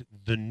bucked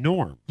the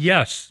norm.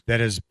 Yes. That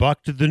has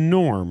bucked the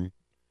norm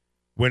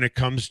when it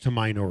comes to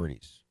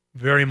minorities.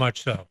 Very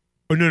much so.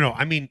 Oh, no.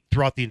 I mean,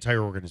 throughout the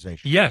entire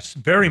organization. Yes,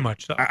 very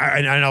much so.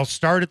 And I'll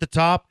start at the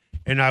top,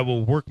 and I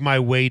will work my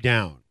way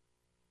down.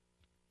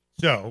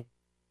 So,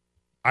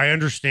 I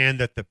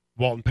understand that the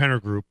Walton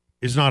Penner Group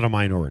is not a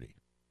minority,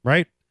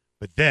 right?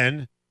 But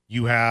then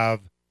you have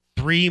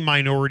 3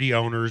 minority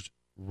owners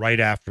right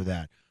after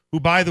that, who,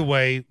 by the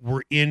way,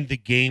 were in the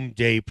game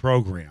day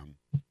program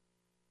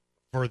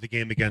for the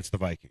game against the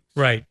Vikings.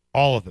 Right.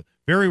 All of them.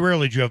 Very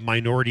rarely do you have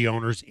minority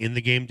owners in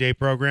the game day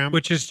program.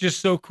 Which is just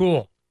so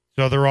cool.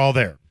 So they're all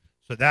there.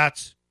 So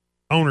that's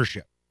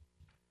ownership.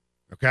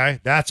 Okay?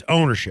 That's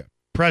ownership.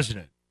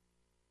 President,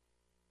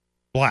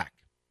 black.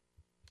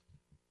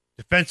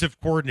 Defensive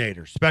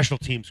coordinator, special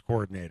teams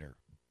coordinator,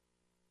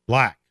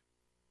 black.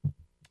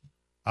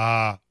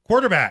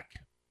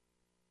 Quarterback,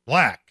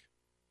 black.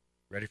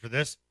 Ready for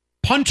this?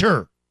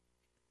 Punter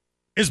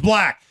is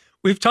black.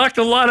 We've talked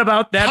a lot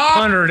about that Top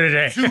punter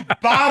today. to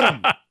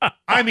bottom.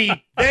 I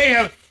mean, they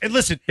have, and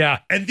listen,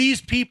 Yeah. and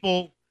these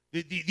people,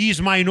 these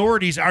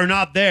minorities are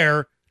not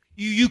there.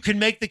 You can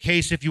make the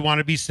case, if you want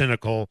to be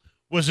cynical,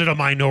 was it a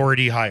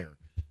minority hire?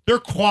 They're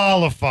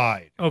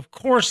qualified. Of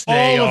course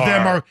they are. All of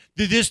them are.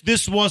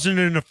 This wasn't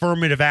an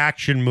affirmative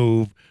action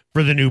move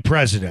for the new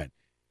president.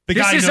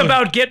 This is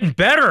about getting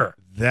better.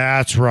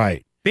 That's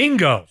right.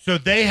 Bingo. So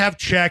they have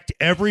checked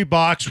every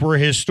box where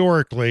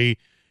historically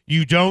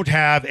you don't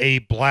have a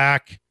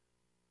black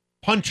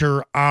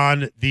punter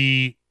on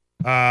the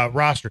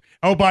roster.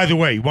 Oh, by the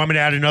way, you want me to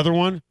add another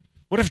one?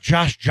 What if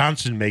Josh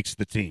Johnson makes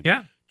the team?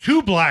 Yeah.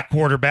 2 black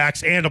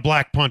quarterbacks and a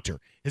black punter.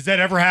 Has that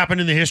ever happened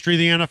in the history of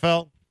the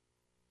NFL?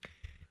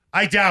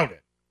 I doubt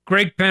it.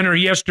 Greg Penner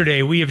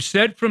yesterday, we have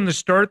said from the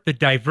start that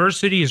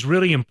diversity is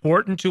really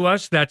important to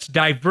us. That's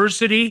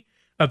diversity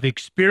of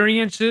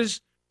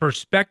experiences,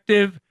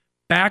 perspective,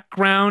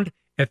 background,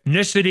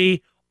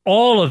 ethnicity,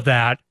 all of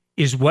that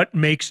is what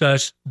makes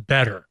us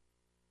better.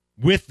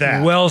 With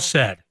that. Well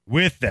said.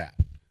 With that.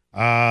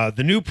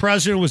 The new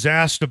president was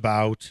asked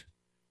about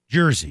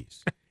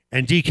jerseys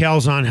and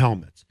decals on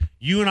helmets.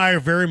 You and I are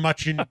very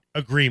much in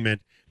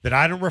agreement that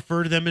I don't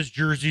refer to them as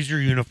jerseys or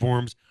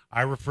uniforms.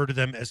 I refer to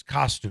them as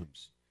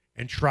costumes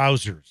and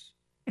trousers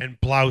and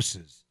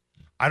blouses.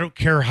 I don't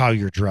care how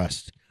you're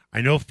dressed.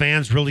 I know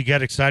fans really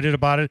get excited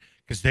about it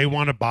because they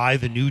want to buy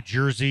the new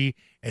jersey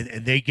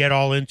and they get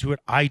all into it.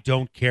 I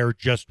don't care.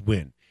 Just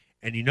win.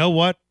 And you know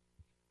what?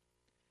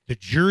 The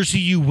jersey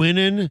you win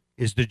in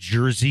is the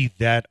jersey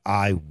that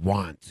I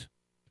want.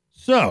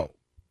 So,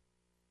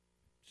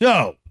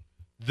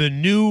 the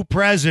new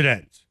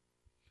president,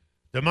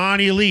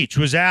 Damani Leech,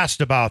 was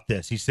asked about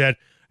this. He said,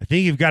 I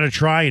think you've got to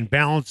try and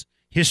balance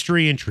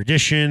history and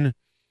tradition,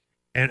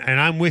 and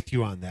I'm with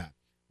you on that.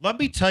 Let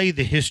me tell you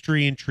the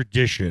history and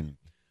tradition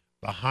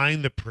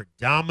behind the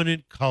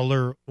predominant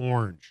color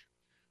orange.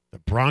 The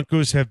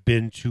Broncos have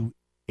been to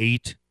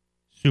 8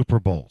 Super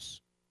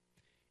Bowls.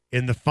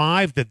 In the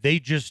 5 that they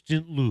just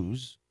didn't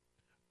lose,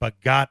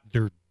 but got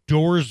their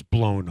doors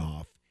blown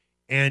off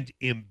and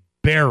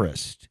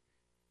embarrassed.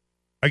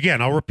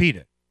 Again, I'll repeat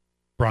it.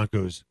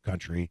 Broncos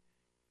country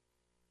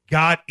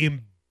got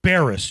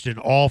embarrassed in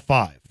all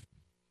 5.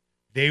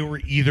 They were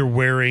either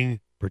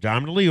wearing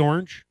predominantly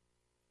orange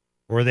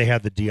or they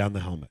had the D on the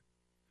helmet.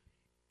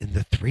 In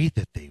the 3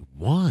 that they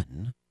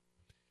won,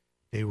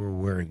 they were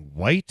wearing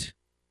white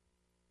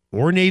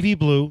or navy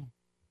blue,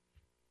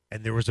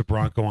 and there was a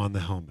Bronco on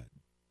the helmet.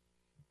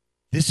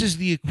 This is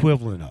the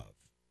equivalent of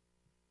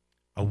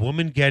a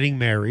woman getting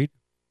married,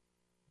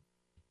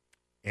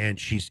 and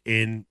she's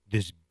in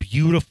this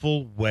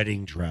beautiful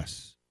wedding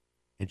dress,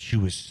 and she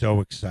was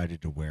so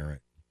excited to wear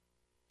it.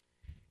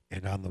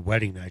 And on the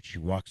wedding night, she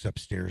walks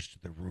upstairs to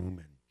the room,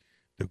 and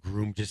the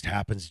groom just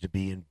happens to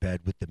be in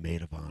bed with the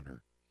maid of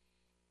honor.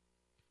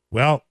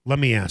 Well, let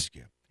me ask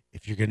you,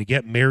 if you're going to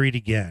get married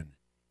again,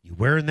 you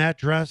wearing that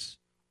dress,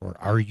 or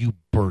are you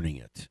burning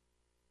it?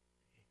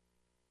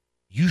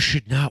 You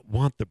should not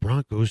want the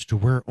Broncos to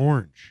wear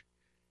orange.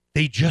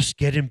 They just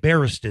get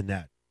embarrassed in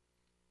that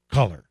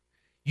color.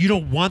 You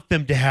don't want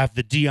them to have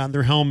the D on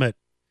their helmet.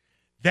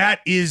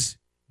 That is,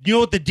 you know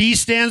what the D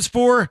stands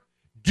for?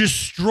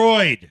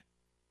 Destroyed.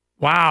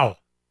 Wow.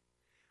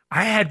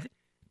 I had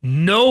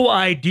no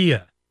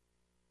idea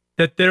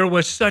that there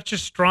was such a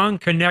strong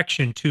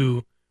connection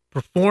to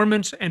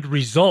performance and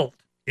result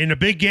in a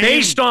big game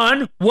based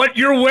on what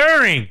you're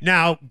wearing.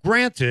 Now,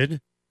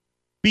 granted,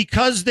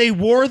 because they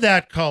wore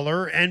that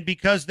color and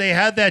because they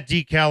had that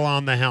decal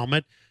on the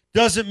helmet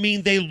doesn't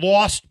mean they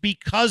lost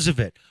because of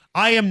it.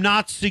 I am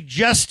not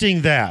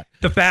suggesting that.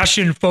 The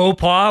fashion faux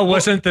pas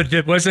wasn't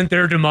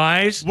their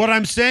demise. What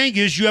I'm saying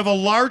is you have a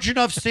large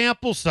enough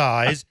sample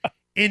size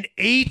in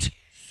 8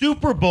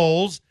 Super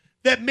Bowls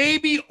that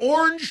maybe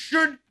orange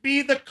shouldn't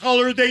be the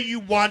color that you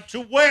want to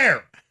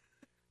wear.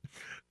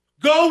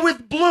 Go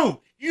with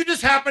blue. You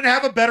just happen to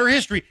have a better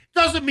history.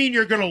 Doesn't mean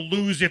you're going to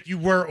lose if you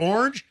wear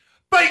orange.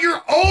 But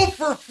you're 0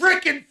 for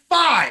freaking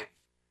 5.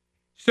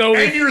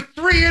 And you're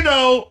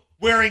 3-0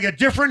 wearing a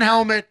different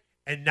helmet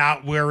and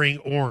not wearing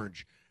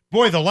orange.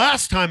 Boy, the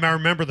last time I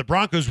remember the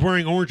Broncos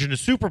wearing orange in a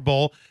Super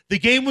Bowl, the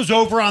game was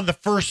over on the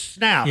first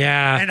snap.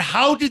 Yeah. And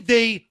how did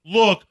they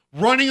look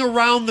running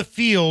around the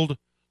field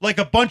like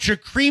a bunch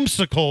of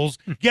creamsicles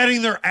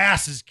getting their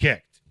asses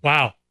kicked?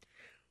 Wow.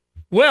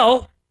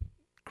 Well,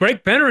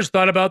 Greg Penner has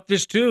thought about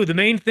this too. The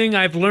main thing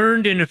I've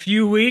learned in a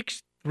few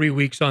weeks, 3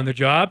 weeks on the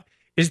job,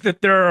 is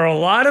that there are a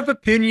lot of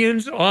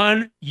opinions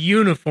on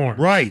uniforms.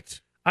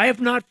 Right. I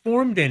have not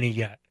formed any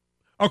yet.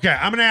 Okay,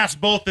 I'm going to ask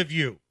both of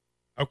you,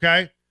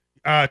 okay?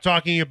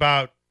 Talking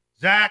about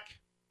Zach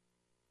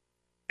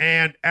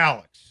and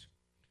Alex.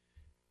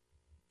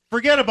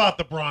 Forget about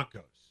the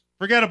Broncos.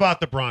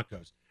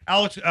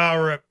 Alex,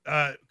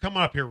 come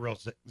on up here real,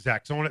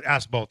 Zach. So I want to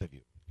ask both of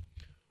you.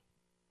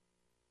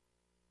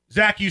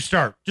 Zach, you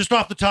start. Just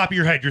off the top of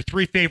your head, your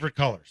 3 favorite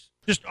colors.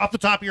 Just off the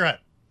top of your head.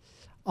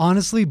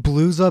 Honestly,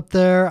 blue's up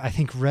there. I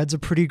think red's a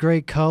pretty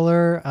great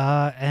color,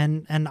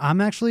 and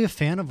I'm actually a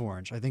fan of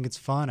orange. I think it's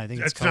fun. I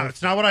think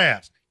it's not what I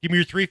asked. Give me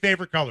your 3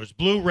 favorite colors: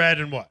 blue, red,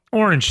 and what?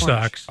 Orange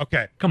sucks.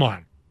 Okay, come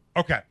on.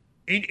 Okay,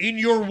 in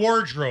your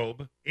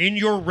wardrobe, in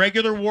your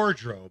regular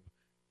wardrobe,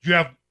 do you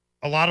have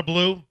a lot of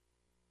blue?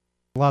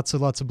 Lots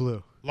of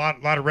blue.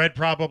 Lot of red,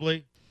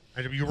 probably.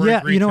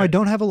 Yeah, green, I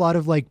don't have a lot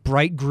of like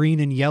bright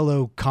green and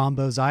yellow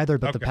combos either,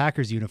 but the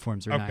Packers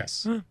uniforms are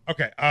nice.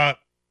 Okay,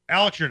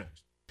 Alex, you're next.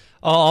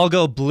 I'll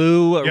go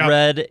blue,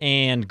 red,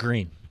 and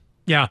green.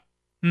 Yeah.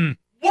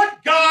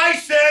 What guy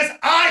says,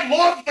 I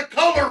love the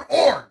color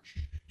orange?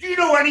 Do you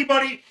know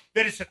anybody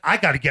that has said, I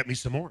got to get me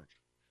some orange?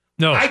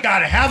 No. I got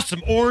to have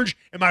some orange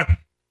in my...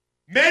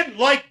 Men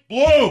like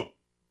blue.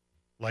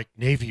 Like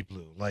navy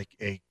blue. Like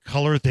a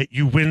color that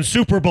you win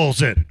Super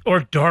Bowls in.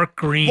 Or dark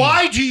green.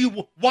 Why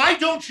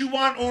don't you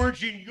want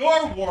orange in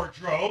your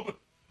wardrobe,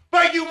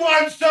 but you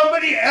want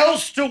somebody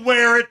else to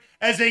wear it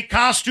as a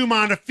costume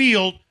on a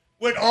field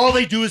when all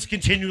they do is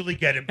continually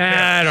get embarrassed?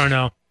 I don't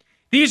know.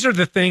 These are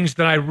the things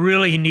that I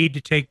really need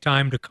to take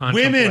time to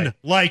contemplate. Women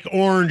like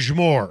orange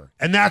more,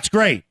 and that's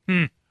great.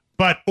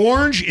 But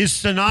orange is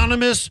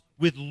synonymous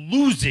with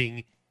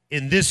losing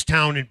in this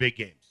town in big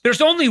games. There's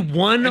only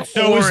one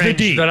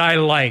orange that I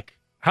like.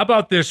 How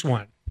about this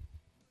one?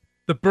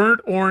 The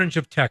burnt orange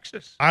of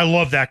Texas. I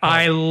love that color.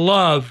 I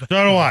love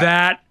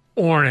that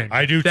orange.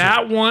 I do too.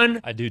 That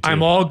one, I do too.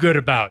 I'm all good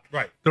about.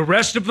 Right. The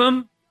rest of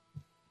them,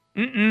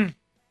 no.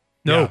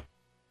 Yeah.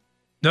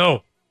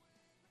 No.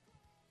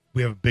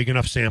 We have a big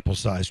enough sample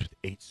size with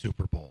 8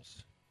 Super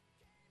Bowls.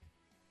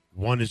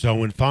 One is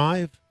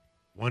 0-5.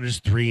 One is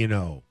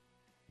 3-0.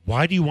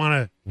 Why do you want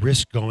to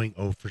risk going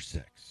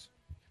 0-6?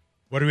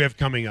 What do we have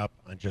coming up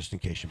on Just In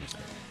Case You Missed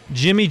It?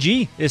 Jimmy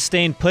G is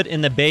staying put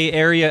in the Bay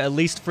Area at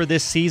least for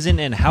this season,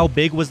 and how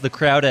big was the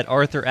crowd at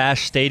Arthur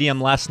Ashe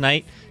Stadium last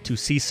night to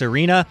see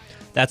Serena?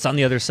 That's on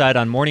the other side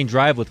on Morning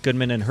Drive with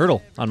Goodman and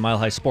Hurdle on Mile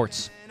High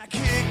Sports. I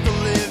kick the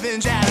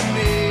living out of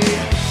me.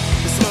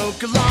 The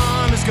smoke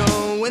alarm is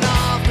going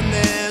off and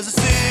there's a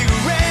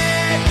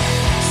cigarette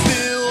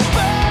still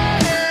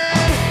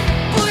burning.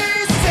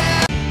 Please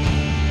tell.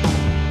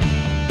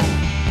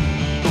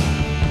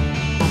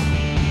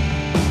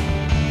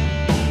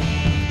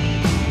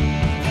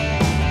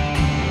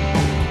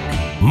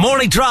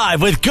 Morning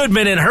Drive with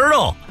Goodman and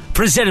Hurdle,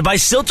 presented by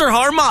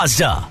Silterhar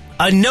Mazda.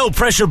 A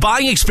no-pressure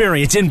buying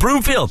experience in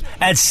Broomfield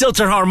at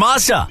Silterhar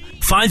Mazda.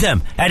 Find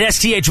them at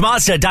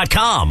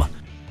sthmazda.com.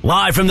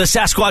 Live from the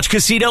Sasquatch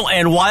Casino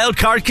and Wild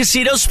Card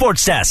Casino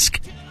Sports Desk.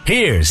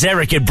 Here's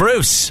Eric and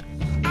Bruce.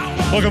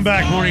 Welcome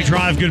back, Morning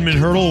Drive, Goodman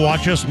Hurdle.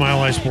 Watch us,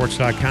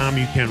 milehighsports.com.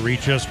 You can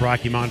reach us,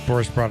 Rocky Mountain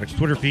Forest Products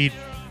Twitter feed,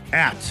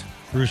 at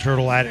Bruce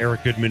Hurdle, at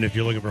Eric Goodman if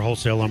you're looking for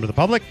wholesale lumber to the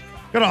public.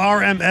 Go to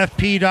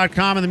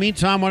rmfp.com. In the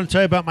meantime, I want to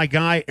tell you about my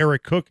guy,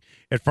 Eric Cook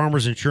at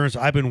Farmers Insurance.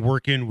 I've been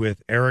working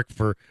with Eric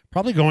for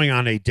probably going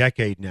on a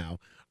decade now.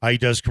 He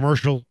does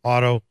commercial,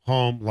 auto,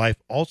 home, life,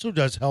 also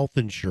does health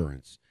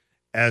insurance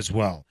as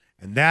well.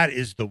 And that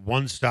is the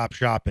one-stop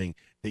shopping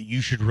that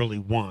you should really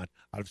want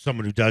out of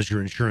someone who does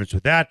your insurance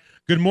with that.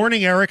 Good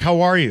morning, Eric.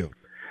 How are you?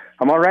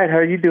 I'm all right. How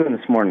are you doing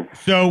this morning?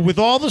 So with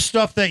all the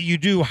stuff that you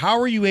do, how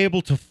are you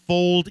able to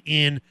fold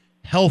in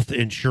health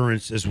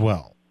insurance as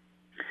well?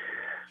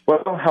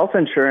 Well, health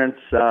insurance,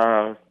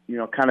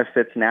 kind of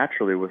fits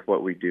naturally with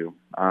what we do.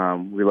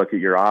 We look at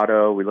your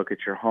auto, we look at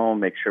your home,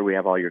 make sure we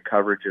have all your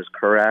coverages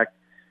correct,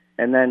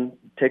 and then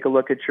take a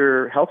look at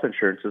your health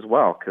insurance as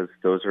well, because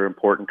those are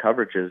important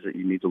coverages that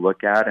you need to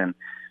look at and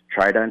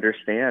try to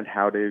understand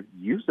how to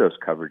use those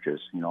coverages.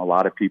 A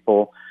lot of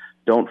people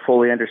don't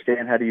fully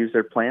understand how to use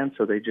their plan,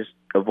 so they just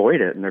avoid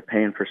it, and they're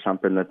paying for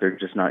something that they're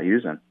just not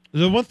using.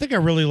 The one thing I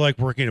really like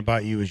working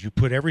about you is you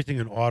put everything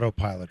in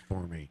autopilot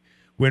for me.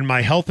 When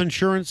my health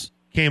insurance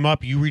came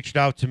up, you reached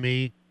out to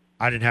me.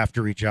 I didn't have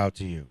to reach out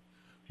to you.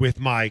 With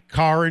my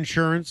car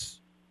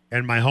insurance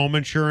and my home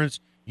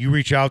insurance, you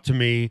reach out to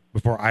me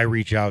before I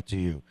reach out to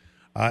you.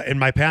 In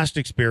my past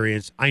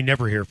experience, I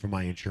never hear from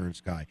my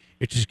insurance guy.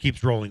 It just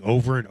keeps rolling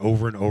over and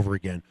over and over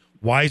again.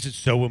 Why is it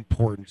so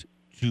important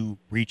to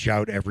reach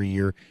out every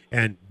year?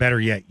 And better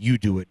yet, you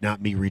do it,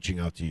 not me reaching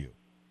out to you.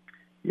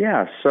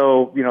 Yeah,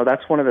 so,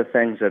 that's one of the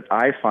things that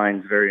I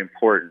find very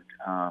important,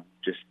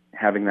 just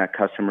having that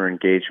customer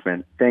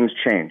engagement. Things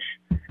change.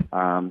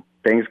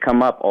 Things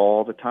come up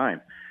all the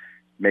time.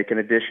 Make an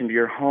addition to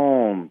your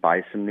home,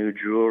 buy some new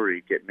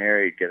jewelry, get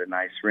married, get a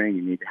nice ring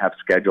you need to have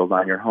scheduled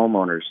on your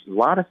homeowners. A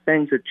lot of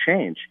things that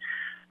change.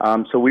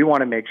 So we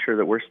want to make sure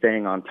that we're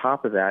staying on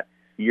top of that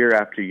year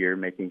after year,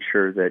 making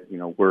sure that,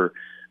 we're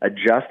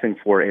adjusting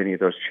for any of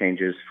those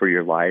changes for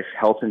your life.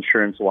 Health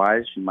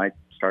insurance-wise, you might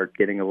start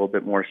getting a little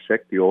bit more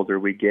sick the older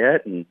we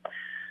get. And,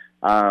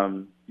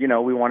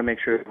 we want to make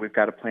sure that we've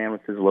got a plan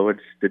with as low a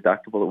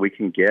deductible that we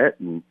can get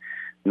and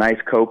nice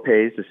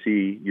co-pays to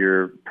see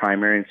your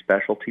primary and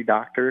specialty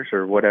doctors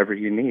or whatever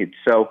you need.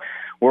 So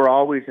we're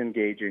always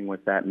engaging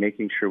with that,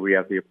 making sure we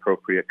have the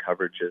appropriate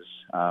coverages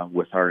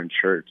with our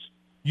insureds.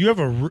 You have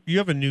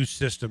a new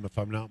system, if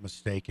I'm not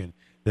mistaken,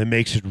 that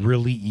makes it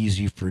really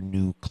easy for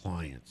new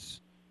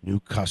clients, new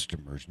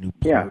customers, new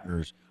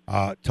partners.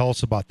 Yeah. Tell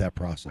us about that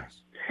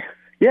process.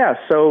 Yeah,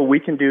 so we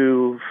can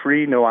do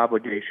free,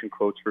 no-obligation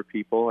quotes for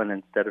people, and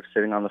instead of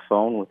sitting on the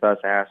phone with us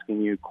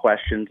asking you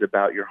questions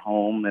about your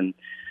home and,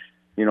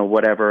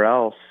 whatever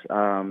else,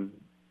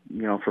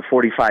 for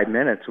 45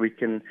 minutes, we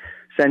can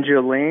send you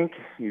a link,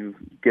 you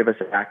give us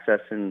access,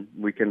 and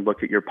we can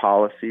look at your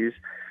policies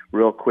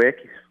real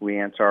quick. We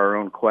answer our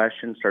own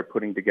questions, start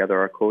putting together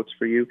our quotes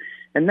for you,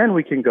 and then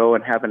we can go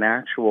and have an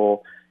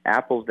actual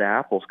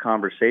apples-to-apples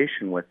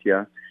conversation with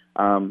you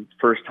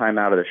first time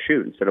out of the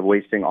chute, instead of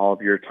wasting all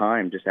of your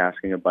time just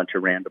asking a bunch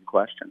of random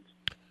questions.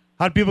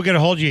 How do people get a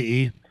hold of you,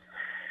 E?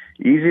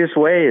 Easiest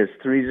way is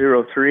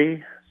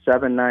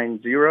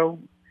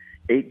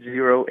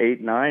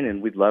 303-790-8089,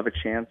 and we'd love a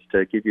chance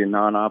to give you a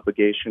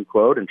non-obligation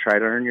quote and try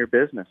to earn your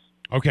business.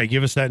 Okay,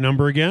 give us that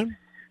number again.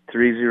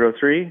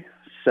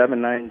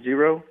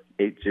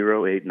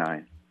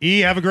 303-790-8089.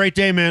 E, have a great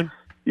day, man.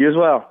 You as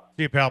well.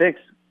 See you, pal.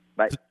 Thanks.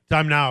 Bye.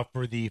 Time now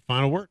for the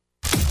final word.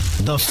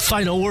 The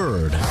final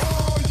word.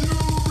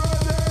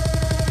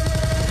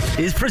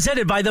 is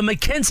presented by the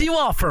McKenzie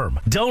Law Firm.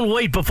 Don't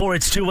wait before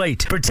it's too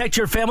late. Protect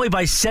your family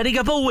by setting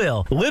up a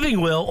will,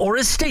 living will, or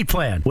estate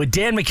plan with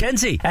Dan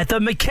McKenzie at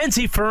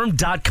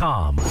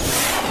themckenziefirm.com.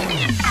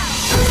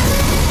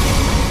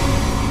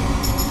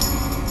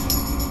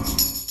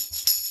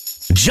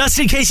 Just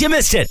in case you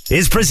missed it,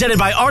 is presented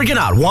by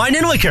Argonaut Wine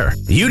and Liquor.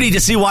 You need to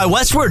see why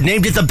Westward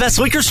named it the best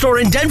liquor store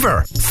in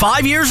Denver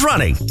 5 years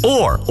running,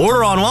 or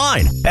order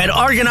online at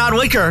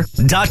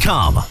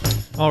argonautliquor.com.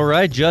 All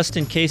right, just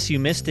in case you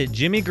missed it,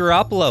 Jimmy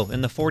Garoppolo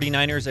and the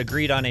 49ers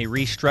agreed on a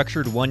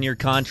restructured one-year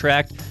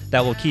contract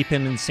that will keep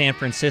him in San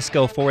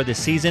Francisco for the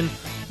season.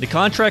 The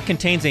contract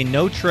contains a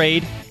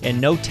no-trade and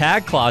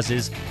no-tag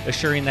clauses,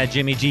 assuring that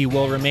Jimmy G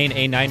will remain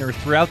a Niner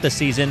throughout the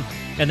season,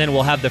 and then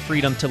will have the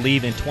freedom to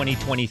leave in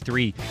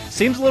 2023.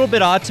 Seems a little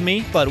bit odd to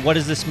me, but what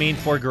does this mean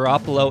for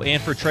Garoppolo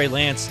and for Trey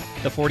Lance,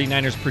 the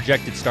 49ers'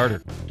 projected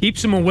starter?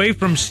 Keeps him away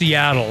from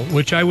Seattle,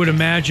 which I would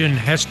imagine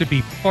has to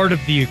be part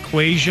of the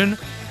equation.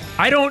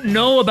 I don't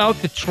know about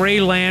the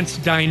Trey Lance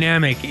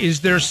dynamic.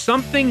 Is there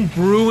something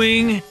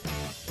brewing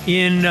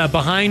in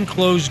behind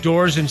closed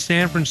doors in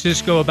San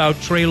Francisco about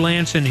Trey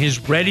Lance and his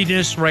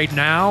readiness right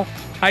now?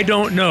 I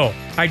don't know.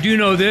 I do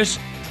know this.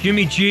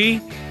 Jimmy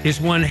G is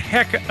one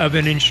heck of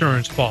an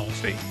insurance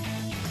policy.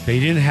 They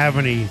didn't have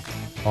any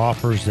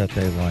offers that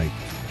they liked.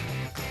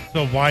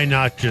 So why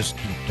not just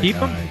keep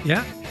him?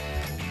 Yeah,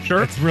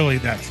 sure. It's really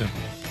that simple.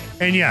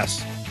 And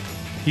yes,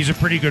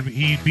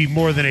 he'd be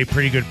more than a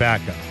pretty good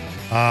backup.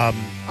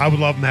 I would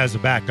love him as a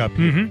backup.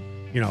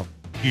 Mm-hmm. You know,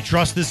 you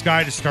trust this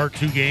guy to start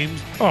 2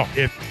 games? Oh.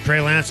 If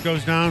Trey Lance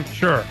goes down?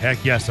 Sure.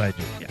 Heck yes, I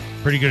do. Yeah.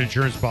 Pretty good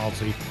insurance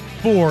policy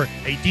for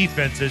a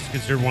defense that's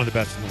considered one of the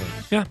best in the league.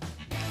 Yeah.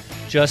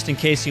 Just in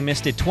case you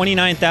missed it,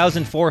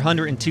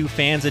 29,402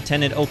 fans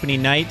attended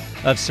opening night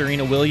of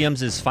Serena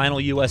Williams' final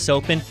U.S.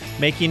 Open,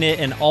 making it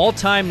an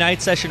all-time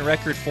night session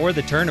record for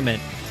the tournament.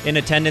 In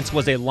attendance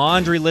was a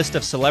laundry list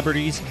of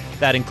celebrities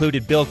that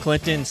included Bill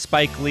Clinton,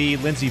 Spike Lee,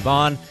 Lindsey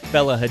Vonn,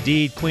 Bella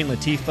Hadid, Queen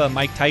Latifah,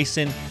 Mike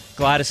Tyson,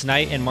 Gladys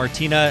Knight, and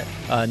Martina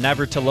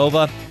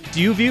Navratilova.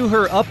 Do you view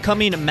her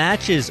upcoming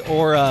matches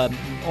or a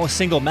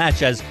single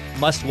match as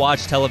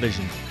must-watch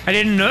television? I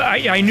didn't know.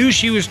 I knew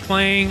she was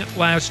playing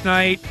last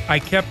night. I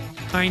kept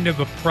kind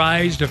of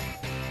apprised of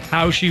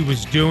how she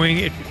was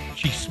doing.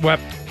 She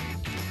swept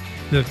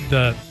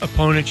the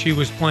opponent she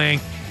was playing.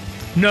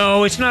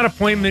 No, it's not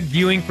appointment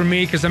viewing for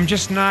me because I'm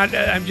just not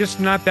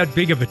that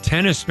big of a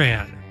tennis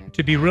fan,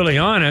 to be really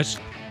honest.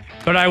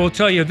 But I will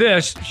tell you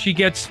this, she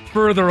gets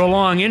further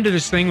along into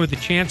this thing with a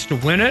chance to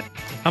win it.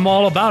 I'm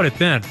all about it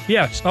then.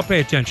 Yes, I'll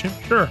pay attention.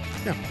 Sure.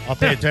 Yeah, I'll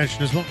pay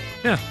attention as well.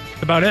 Yeah,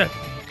 that's about it.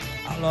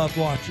 I love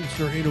watching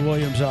Serena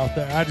Williams out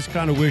there. I just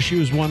kind of wish she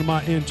was one of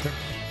my interns.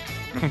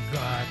 Oh,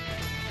 God.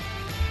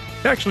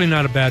 It's actually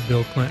not a bad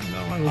Bill Clinton,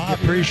 though. I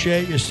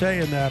appreciate you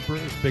saying that,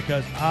 Bruce,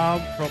 because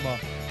I'm from a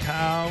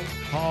town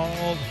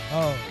called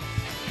Ho.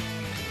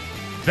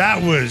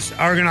 That was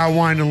Argonaut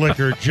Wine and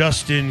Liquor,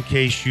 just in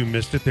case you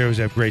missed it. They always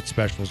have great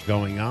specials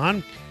going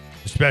on,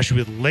 especially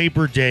with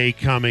Labor Day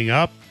coming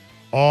up.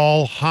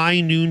 All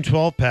high noon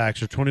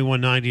 12-packs are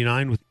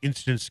 $21.99 with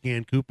instant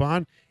scan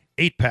coupon.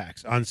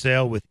 8-packs on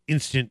sale with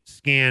instant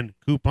scan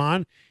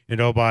coupon.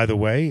 And oh, by the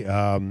way,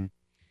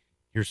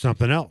 here's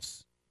something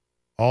else.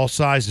 All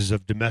sizes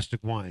of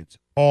domestic wines.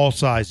 All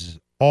sizes.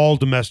 All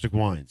domestic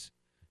wines.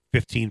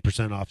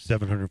 15% off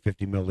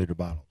 750 milliliter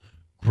bottle.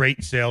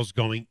 Great sales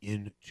going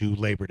into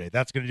Labor Day.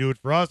 That's going to do it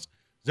for us.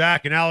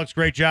 Zach and Alex,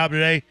 great job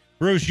today.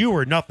 Bruce, you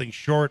were nothing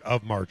short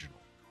of marginal.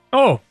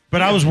 Oh.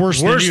 But I was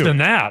worse than you.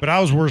 That. But I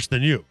was worse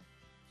than you.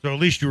 So at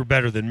least you were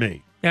better than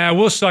me. Yeah,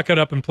 we'll suck it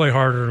up and play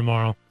harder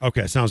tomorrow.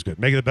 Okay, sounds good.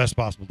 Make it the best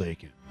possible day you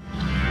can.